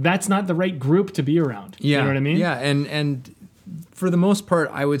 Like, that's not the right group to be around. Yeah. You know what I mean? Yeah. And for the most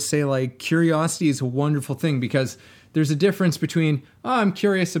part, I would say like curiosity is a wonderful thing, because there's a difference between, I'm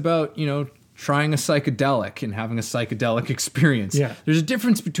curious about, you know, trying a psychedelic and having a psychedelic experience. Yeah. There's a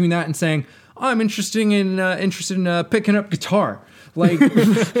difference between that and saying, I'm interested in picking up guitar. Like,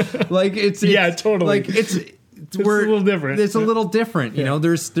 like it's totally. Like it's a little different. It's a little different. You know,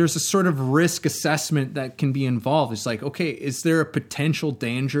 there's a sort of risk assessment that can be involved. It's like, okay, is there a potential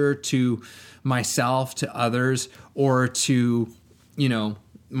danger to myself, to others, or to, you know,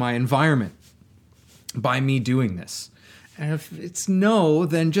 my environment by me doing this? And if it's no,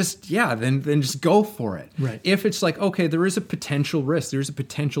 then just just go for it. Right. If it's like, okay, there is a potential risk, there's a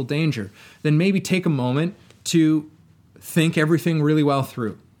potential danger, then maybe take a moment to think everything really well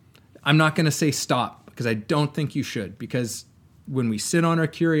through. I'm not going to say stop, because I don't think you should, because when we sit on our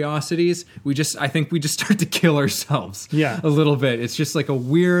curiosities, I think we just start to kill ourselves a little bit. It's just like a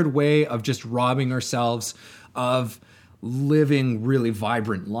weird way of just robbing ourselves of living really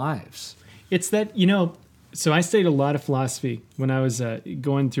vibrant lives. It's that, you know, so I studied a lot of philosophy when I was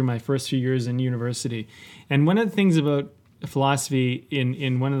going through my first few years in university. And one of the things about philosophy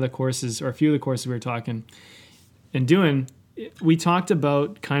in one of the courses, or a few of the courses we were talking and doing, we talked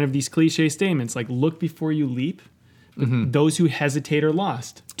about kind of these cliche statements like look before you leap. Those who hesitate are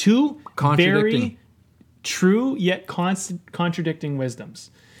lost. Two very true yet contradicting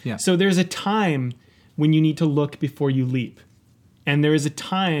wisdoms. Yeah. So there's a time when you need to look before you leap. And there is a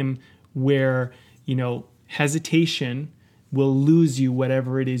time where, you know, hesitation will lose you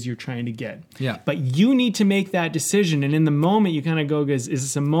whatever it is you're trying to get. Yeah. But you need to make that decision. And in the moment, you kind of go, is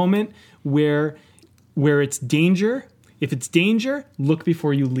this a moment where it's danger? If it's danger, look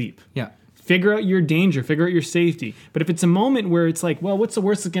before you leap. Yeah. Figure out your danger, figure out your safety. But if it's a moment where it's like, well, what's the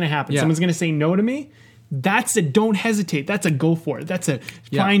worst that's going to happen? Someone's going to say no to me. That's a don't hesitate. That's a go for it. That's a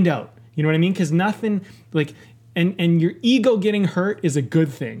find out. You know what I mean? Because nothing like, and your ego getting hurt is a good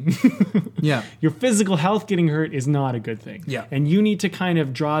thing. Yeah. Your physical health getting hurt is not a good thing. Yeah. And you need to kind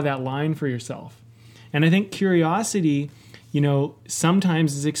of draw that line for yourself. And I think curiosity, you know,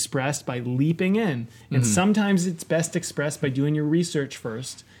 sometimes is expressed by leaping in. And sometimes it's best expressed by doing your research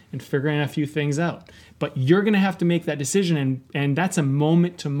first and figuring a few things out. But you're going to have to make that decision, and that's a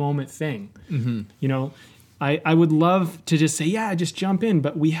moment-to-moment thing. You know, I would love to just say, yeah, just jump in,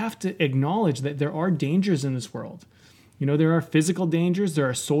 but we have to acknowledge that there are dangers in this world. You know, there are physical dangers, there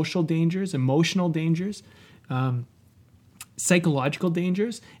are social dangers, emotional dangers, psychological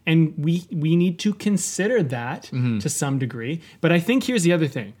dangers, and we need to consider that to some degree. But I think here's the other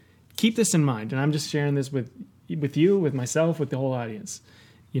thing. Keep this in mind, and I'm just sharing this with you, with myself, with the whole audience,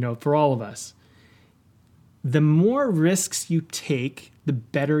 you know, for all of us. The more risks you take, the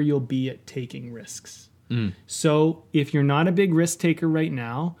better you'll be at taking risks. So if you're not a big risk taker right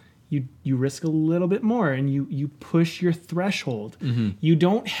now, you risk a little bit more, and you push your threshold. You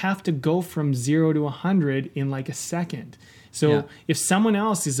don't have to go from 0 to 100 in like a second. So if someone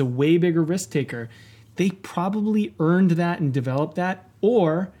else is a way bigger risk taker, they probably earned that and developed that,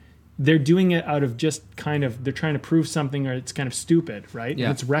 or they're doing it out of just kind of, they're trying to prove something, or it's kind of stupid, right? Yeah.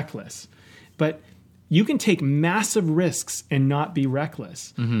 And it's reckless. But you can take massive risks and not be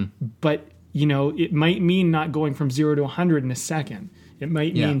reckless. But, you know, it might mean not going from 0 to 100 in a second. It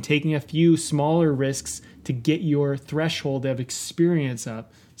might mean taking a few smaller risks to get your threshold of experience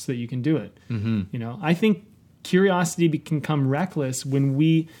up so that you can do it. You know, I think curiosity can become reckless when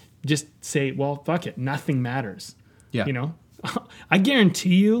we just say, well, fuck it, nothing matters. You know, I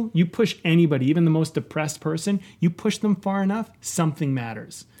guarantee you push anybody, even the most depressed person, you push them far enough, something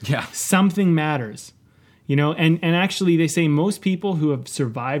matters. Something matters. You know, and actually they say most people who have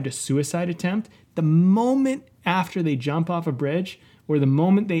survived a suicide attempt, the moment after they jump off a bridge, or the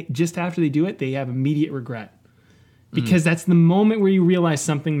moment just after they do it, they have immediate regret. Because that's the moment where you realize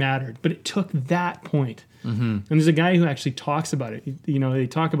something mattered. But it took that point. And there's a guy who actually talks about it. You know, they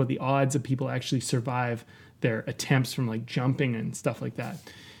talk about the odds of people actually survive their attempts from like jumping and stuff like that.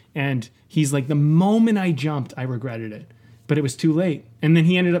 And he's like, the moment I jumped, I regretted it. But it was too late. And then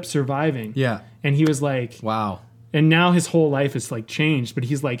he ended up surviving. And he was like, wow. And now his whole life is like changed. But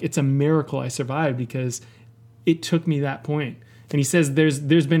he's like, it's a miracle I survived because it took me that point. And he says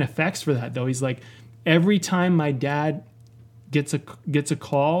there's been effects for that, though. He's like, every time my dad gets a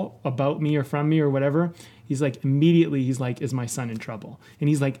call about me or from me or whatever, he's like, immediately he's like, is my son in trouble? And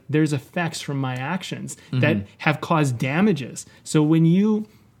he's like, there's effects from my actions that have caused damages. So when you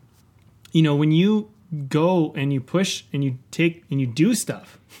go and you push and you take and you do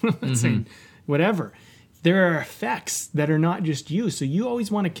stuff, saying whatever, there are effects that are not just you. So you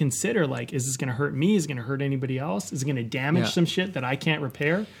always want to consider, like, is this going to hurt me? Is it going to hurt anybody else? Is it going to damage some shit that I can't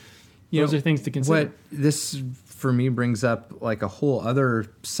repair? Those are things to consider. What this, for me, brings up like a whole other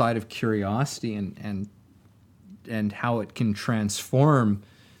side of curiosity and how it can transform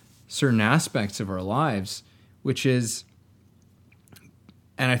certain aspects of our lives, which is,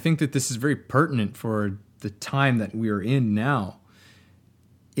 and I think that this is very pertinent for the time that we are in now,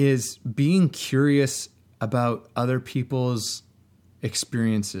 is being curious about other people's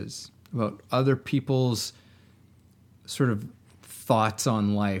experiences, about other people's sort of thoughts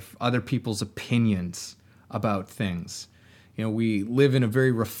on life, other people's opinions about things. You know, we live in a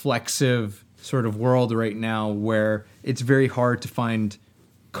very reflexive sort of world right now where it's very hard to find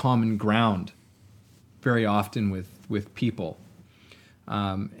common ground very often with people,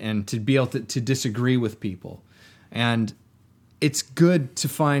 and to be able to disagree with people. And it's good to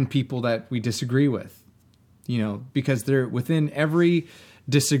find people that we disagree with, you know, because they're within every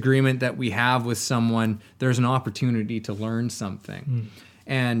disagreement that we have with someone, there's an opportunity to learn something.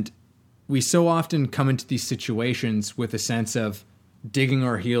 And we so often come into these situations with a sense of digging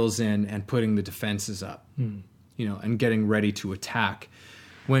our heels in and putting the defenses up, you know, and getting ready to attack,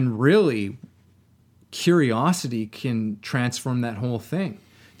 when really curiosity can transform that whole thing.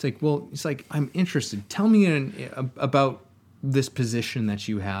 It's like, well, it's like, I'm interested. Tell me about this position that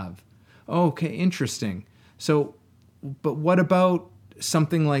you have. Oh, okay, interesting. So, but what about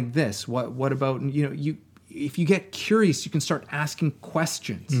something like this? What about, you know, if you get curious, you can start asking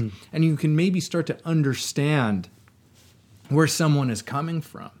questions, and you can maybe start to understand where someone is coming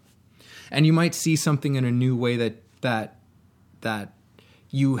from. And you might see something in a new way that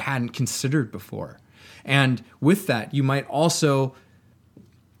you hadn't considered before. And with that, you might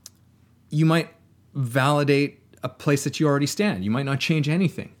validate a place that you already stand. You might not change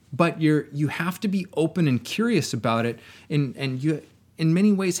anything, but you have to be open and curious about it, and you in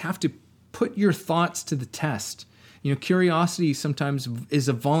many ways have to put your thoughts to the test. You know, curiosity sometimes is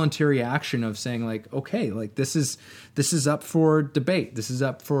a voluntary action of saying, like, okay, like this is up for debate. This is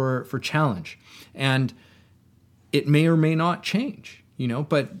up for challenge. And it may or may not change, you know,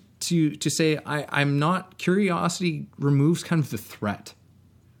 but to say I'm not, curiosity removes kind of the threat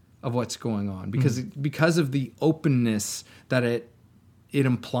of what's going on because of the openness that it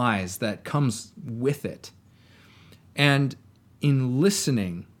implies, that comes with it. And in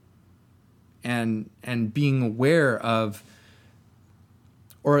listening and being aware of,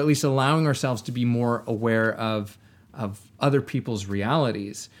 or at least allowing ourselves to be more aware of other people's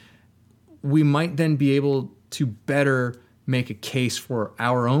realities, we might then be able to better make a case for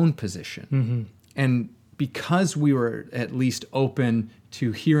our own position. Mm-hmm. And because we were at least open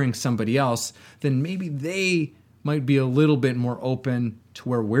to hearing somebody else, then maybe they might be a little bit more open to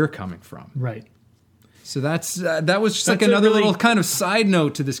where we're coming from. Right. So that was just like That's a another really- little kind of side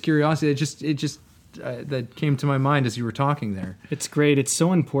note to this curiosity. It just that came to my mind as you were talking there. It's great. It's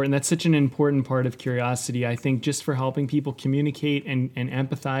so important. That's such an important part of curiosity, I think, just for helping people communicate and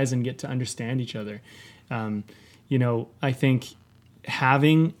empathize and get to understand each other. I think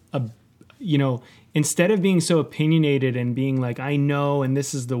having instead of being so opinionated and being like, I know, and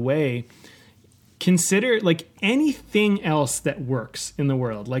this is the way, consider like anything else that works in the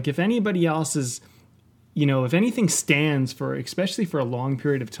world. Like if anybody else is, if anything stands for, especially for a long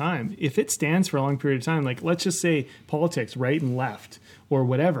period of time, if it stands for a long period of time, like let's just say politics, right and left or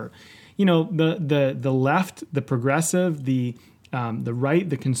whatever, the left, the progressive, the right,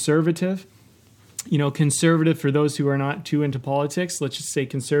 the conservative, conservative for those who are not too into politics, let's just say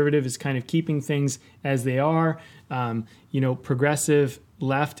conservative is kind of keeping things as they are. Progressive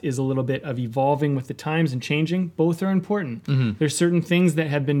left is a little bit of evolving with the times and changing. Both are important. Mm-hmm. There's certain things that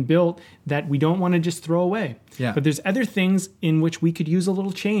have been built that we don't want to just throw away. Yeah. But there's other things in which we could use a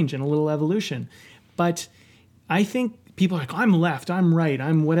little change and a little evolution. But I think people are like, I'm left, I'm right,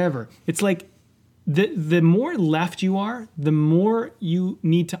 I'm whatever. It's like the more left you are, the more you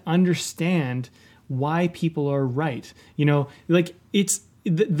need to understand why people are right. Like it's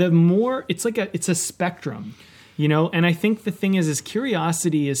the more, it's a spectrum. And I think the thing is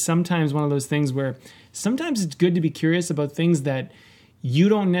curiosity is sometimes one of those things where sometimes it's good to be curious about things that you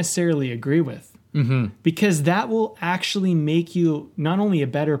don't necessarily agree with. Mm-hmm. Because that will actually make you not only a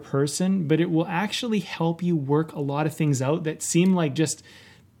better person, but it will actually help you work a lot of things out that seem like just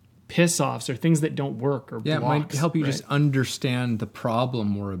piss-offs or things that don't work or blocks. It might help you right? just understand the problem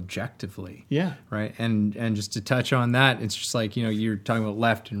more objectively. Yeah. Right. And just to touch on that, it's just like, you're talking about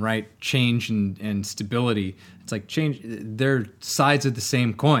left and right, change and stability. It's like change, they're sides of the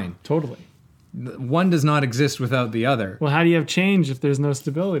same coin. Totally. One does not exist without the other. Well, how do you have change if there's no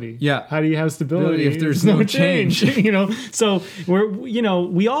stability? Yeah. How do you have stability if there's no change? So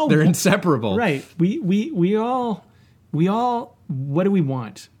we all, They're inseparable. Right. We all, what do we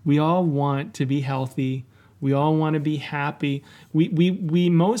want? We all want to be healthy. We all want to be happy. We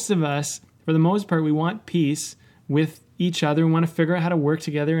most of us, for the most part, we want peace with each other. We want to figure out how to work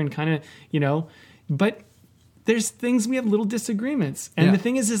together and kind of, but there's things we have little disagreements. And the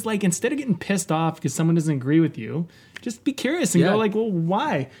thing is like, instead of getting pissed off because someone doesn't agree with you, just be curious and go like, well,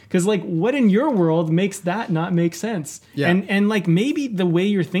 why? Because like, what in your world makes that not make sense? Yeah. And like, maybe the way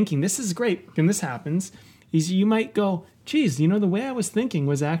you're thinking, this is great, and this happens, is you might go, geez, the way I was thinking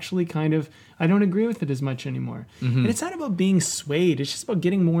was actually kind of, I don't agree with it as much anymore. Mm-hmm. And it's not about being swayed. It's just about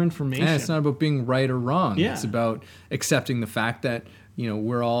getting more information. Yeah, it's not about being right or wrong. Yeah. It's about accepting the fact that,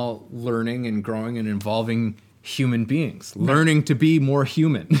 we're all learning and growing and evolving human beings, learning to be more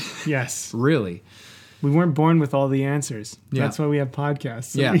human. Yes. Really. We weren't born with all the answers. Yeah. That's why we have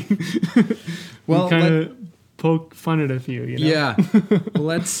podcasts. So Yeah. we kind of poke fun at a few, Yeah. Well,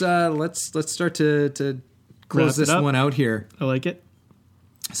 let's start to close this one out here. I like it.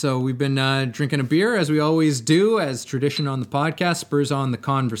 So we've been drinking a beer, as we always do, as tradition on the podcast, spurs on the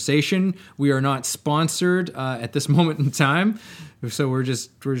conversation. We are not sponsored at this moment in time, so we're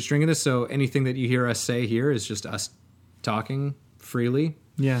just drinking this. So anything that you hear us say here is just us talking freely.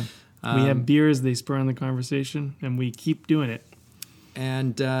 Yeah, we have beers; they spur on the conversation, and we keep doing it.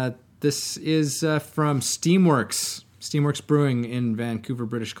 And this is from Steamworks Brewing in Vancouver,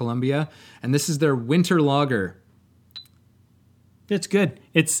 British Columbia, and this is their winter lager. It's good.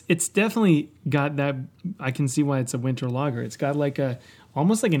 It's definitely got that. I can see why it's a winter lager. It's got like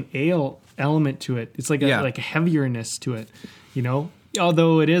almost like an ale element to it. It's like like a heavierness to it,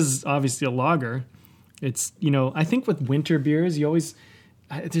 Although it is obviously a lager, it's I think with winter beers you always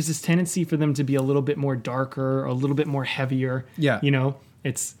there's this tendency for them to be a little bit more darker, or a little bit more heavier. Yeah,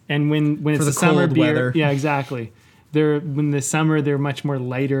 it's when it's the a summer cold beer. weather. Yeah, exactly. When the summer they're much more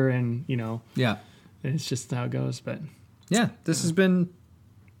lighter and Yeah, it's just how it goes, but. Yeah, this has been.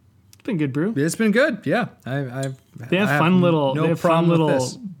 It's been good brew. It's been good. Yeah, They have fun little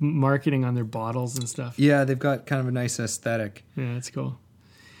this. marketing on their bottles and stuff. Yeah, they've got kind of a nice aesthetic. Yeah, that's cool.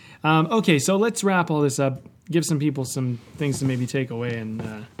 Okay, so let's wrap all this up. Give some people some things to maybe take away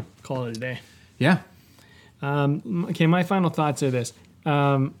and call it a day. Yeah. Okay, my final thoughts are this: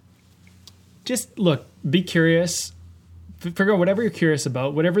 Just look, be curious. Figure out whatever you're curious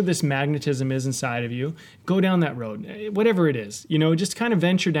about, whatever this magnetism is inside of you, go down that road, whatever it is, just kind of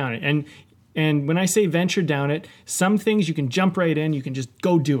venture down it. And when I say venture down it, some things you can jump right in, you can just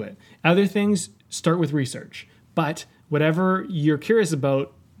go do it. Other things, start with research. But whatever you're curious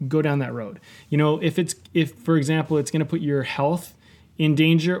about, go down that road. If for example, it's going to put your health in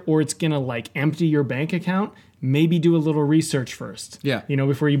danger, or it's going to empty your bank account, maybe do a little research first. Yeah.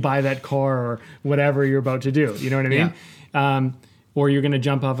 Before you buy that car or whatever you're about to do. You know what I mean? Yeah. Or you're going to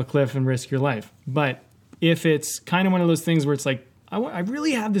jump off a cliff and risk your life. But if it's kind of one of those things where it's I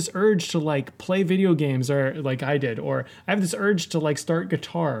really have this urge to play video games, or like I did, or I have this urge to start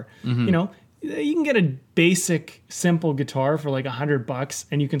guitar, you can get a basic, simple guitar for $100,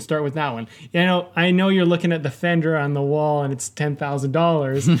 and you can start with that one. I know you're looking at the Fender on the wall, and it's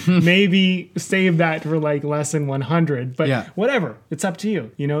 $10,000. Maybe save that for less than 100. But whatever, it's up to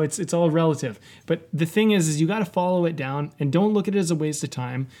you. It's all relative. But the thing is you got to follow it down, and don't look at it as a waste of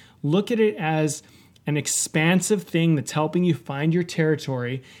time. Look at it as an expansive thing that's helping you find your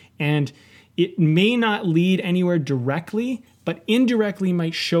territory, and it may not lead anywhere directly, but indirectly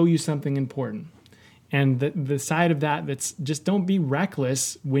might show you something important. And the side of that's just don't be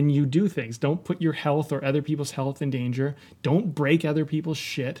reckless when you do things. Don't put your health or other people's health in danger. Don't break other people's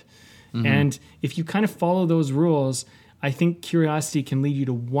shit. Mm-hmm. And if you kind of follow those rules, I think curiosity can lead you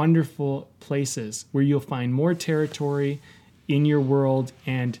to wonderful places where you'll find more territory in your world,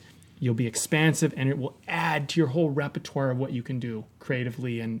 and you'll be expansive, and it will add to your whole repertoire of what you can do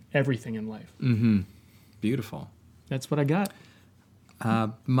creatively and everything in life. Mm-hmm. Beautiful. That's what I got.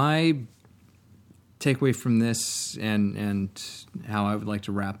 My takeaway from this, and how I would like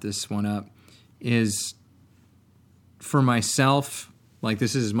to wrap this one up, is for myself,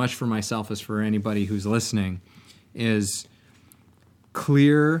 this is as much for myself as for anybody who's listening, is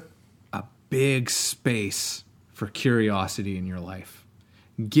clear a big space for curiosity in your life.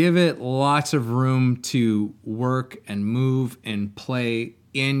 Give it lots of room to work and move and play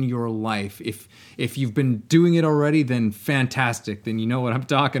in your life. If you've been doing it already, then fantastic. Then you know what I'm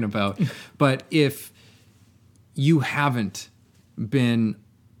talking about. But if you haven't been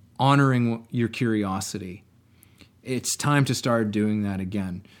honoring your curiosity, it's time to start doing that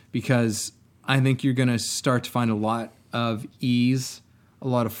again, because I think you're going to start to find a lot of ease, a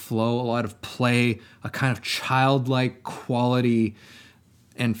lot of flow, a lot of play, a kind of childlike quality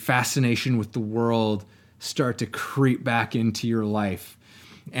and fascination with the world start to creep back into your life.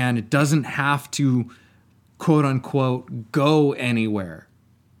 And it doesn't have to, quote unquote, go anywhere.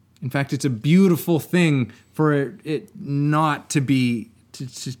 In fact, it's a beautiful thing for it not to be,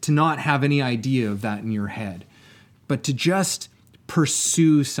 to not have any idea of that in your head, but to just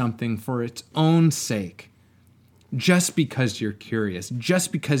pursue something for its own sake, just because you're curious,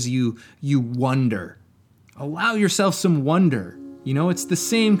 just because you wonder. Allow yourself some wonder. It's the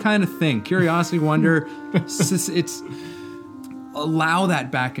same kind of thing. Curiosity, wonder, it's allow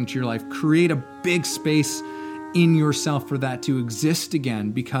that back into your life. Create a big space in yourself for that to exist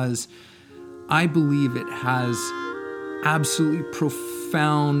again, because I believe it has absolutely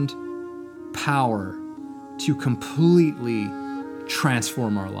profound power to completely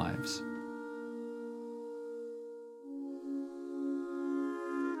transform our lives.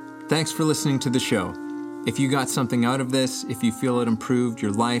 Thanks for listening to the show. If you got something out of this, if you feel it improved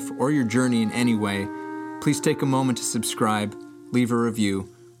your life or your journey in any way, please take a moment to subscribe, leave a review,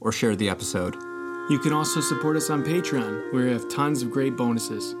 or share the episode. You can also support us on Patreon, where we have tons of great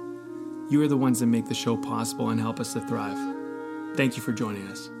bonuses. You are the ones that make the show possible and help us to thrive. Thank you for joining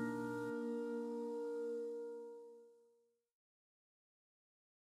us.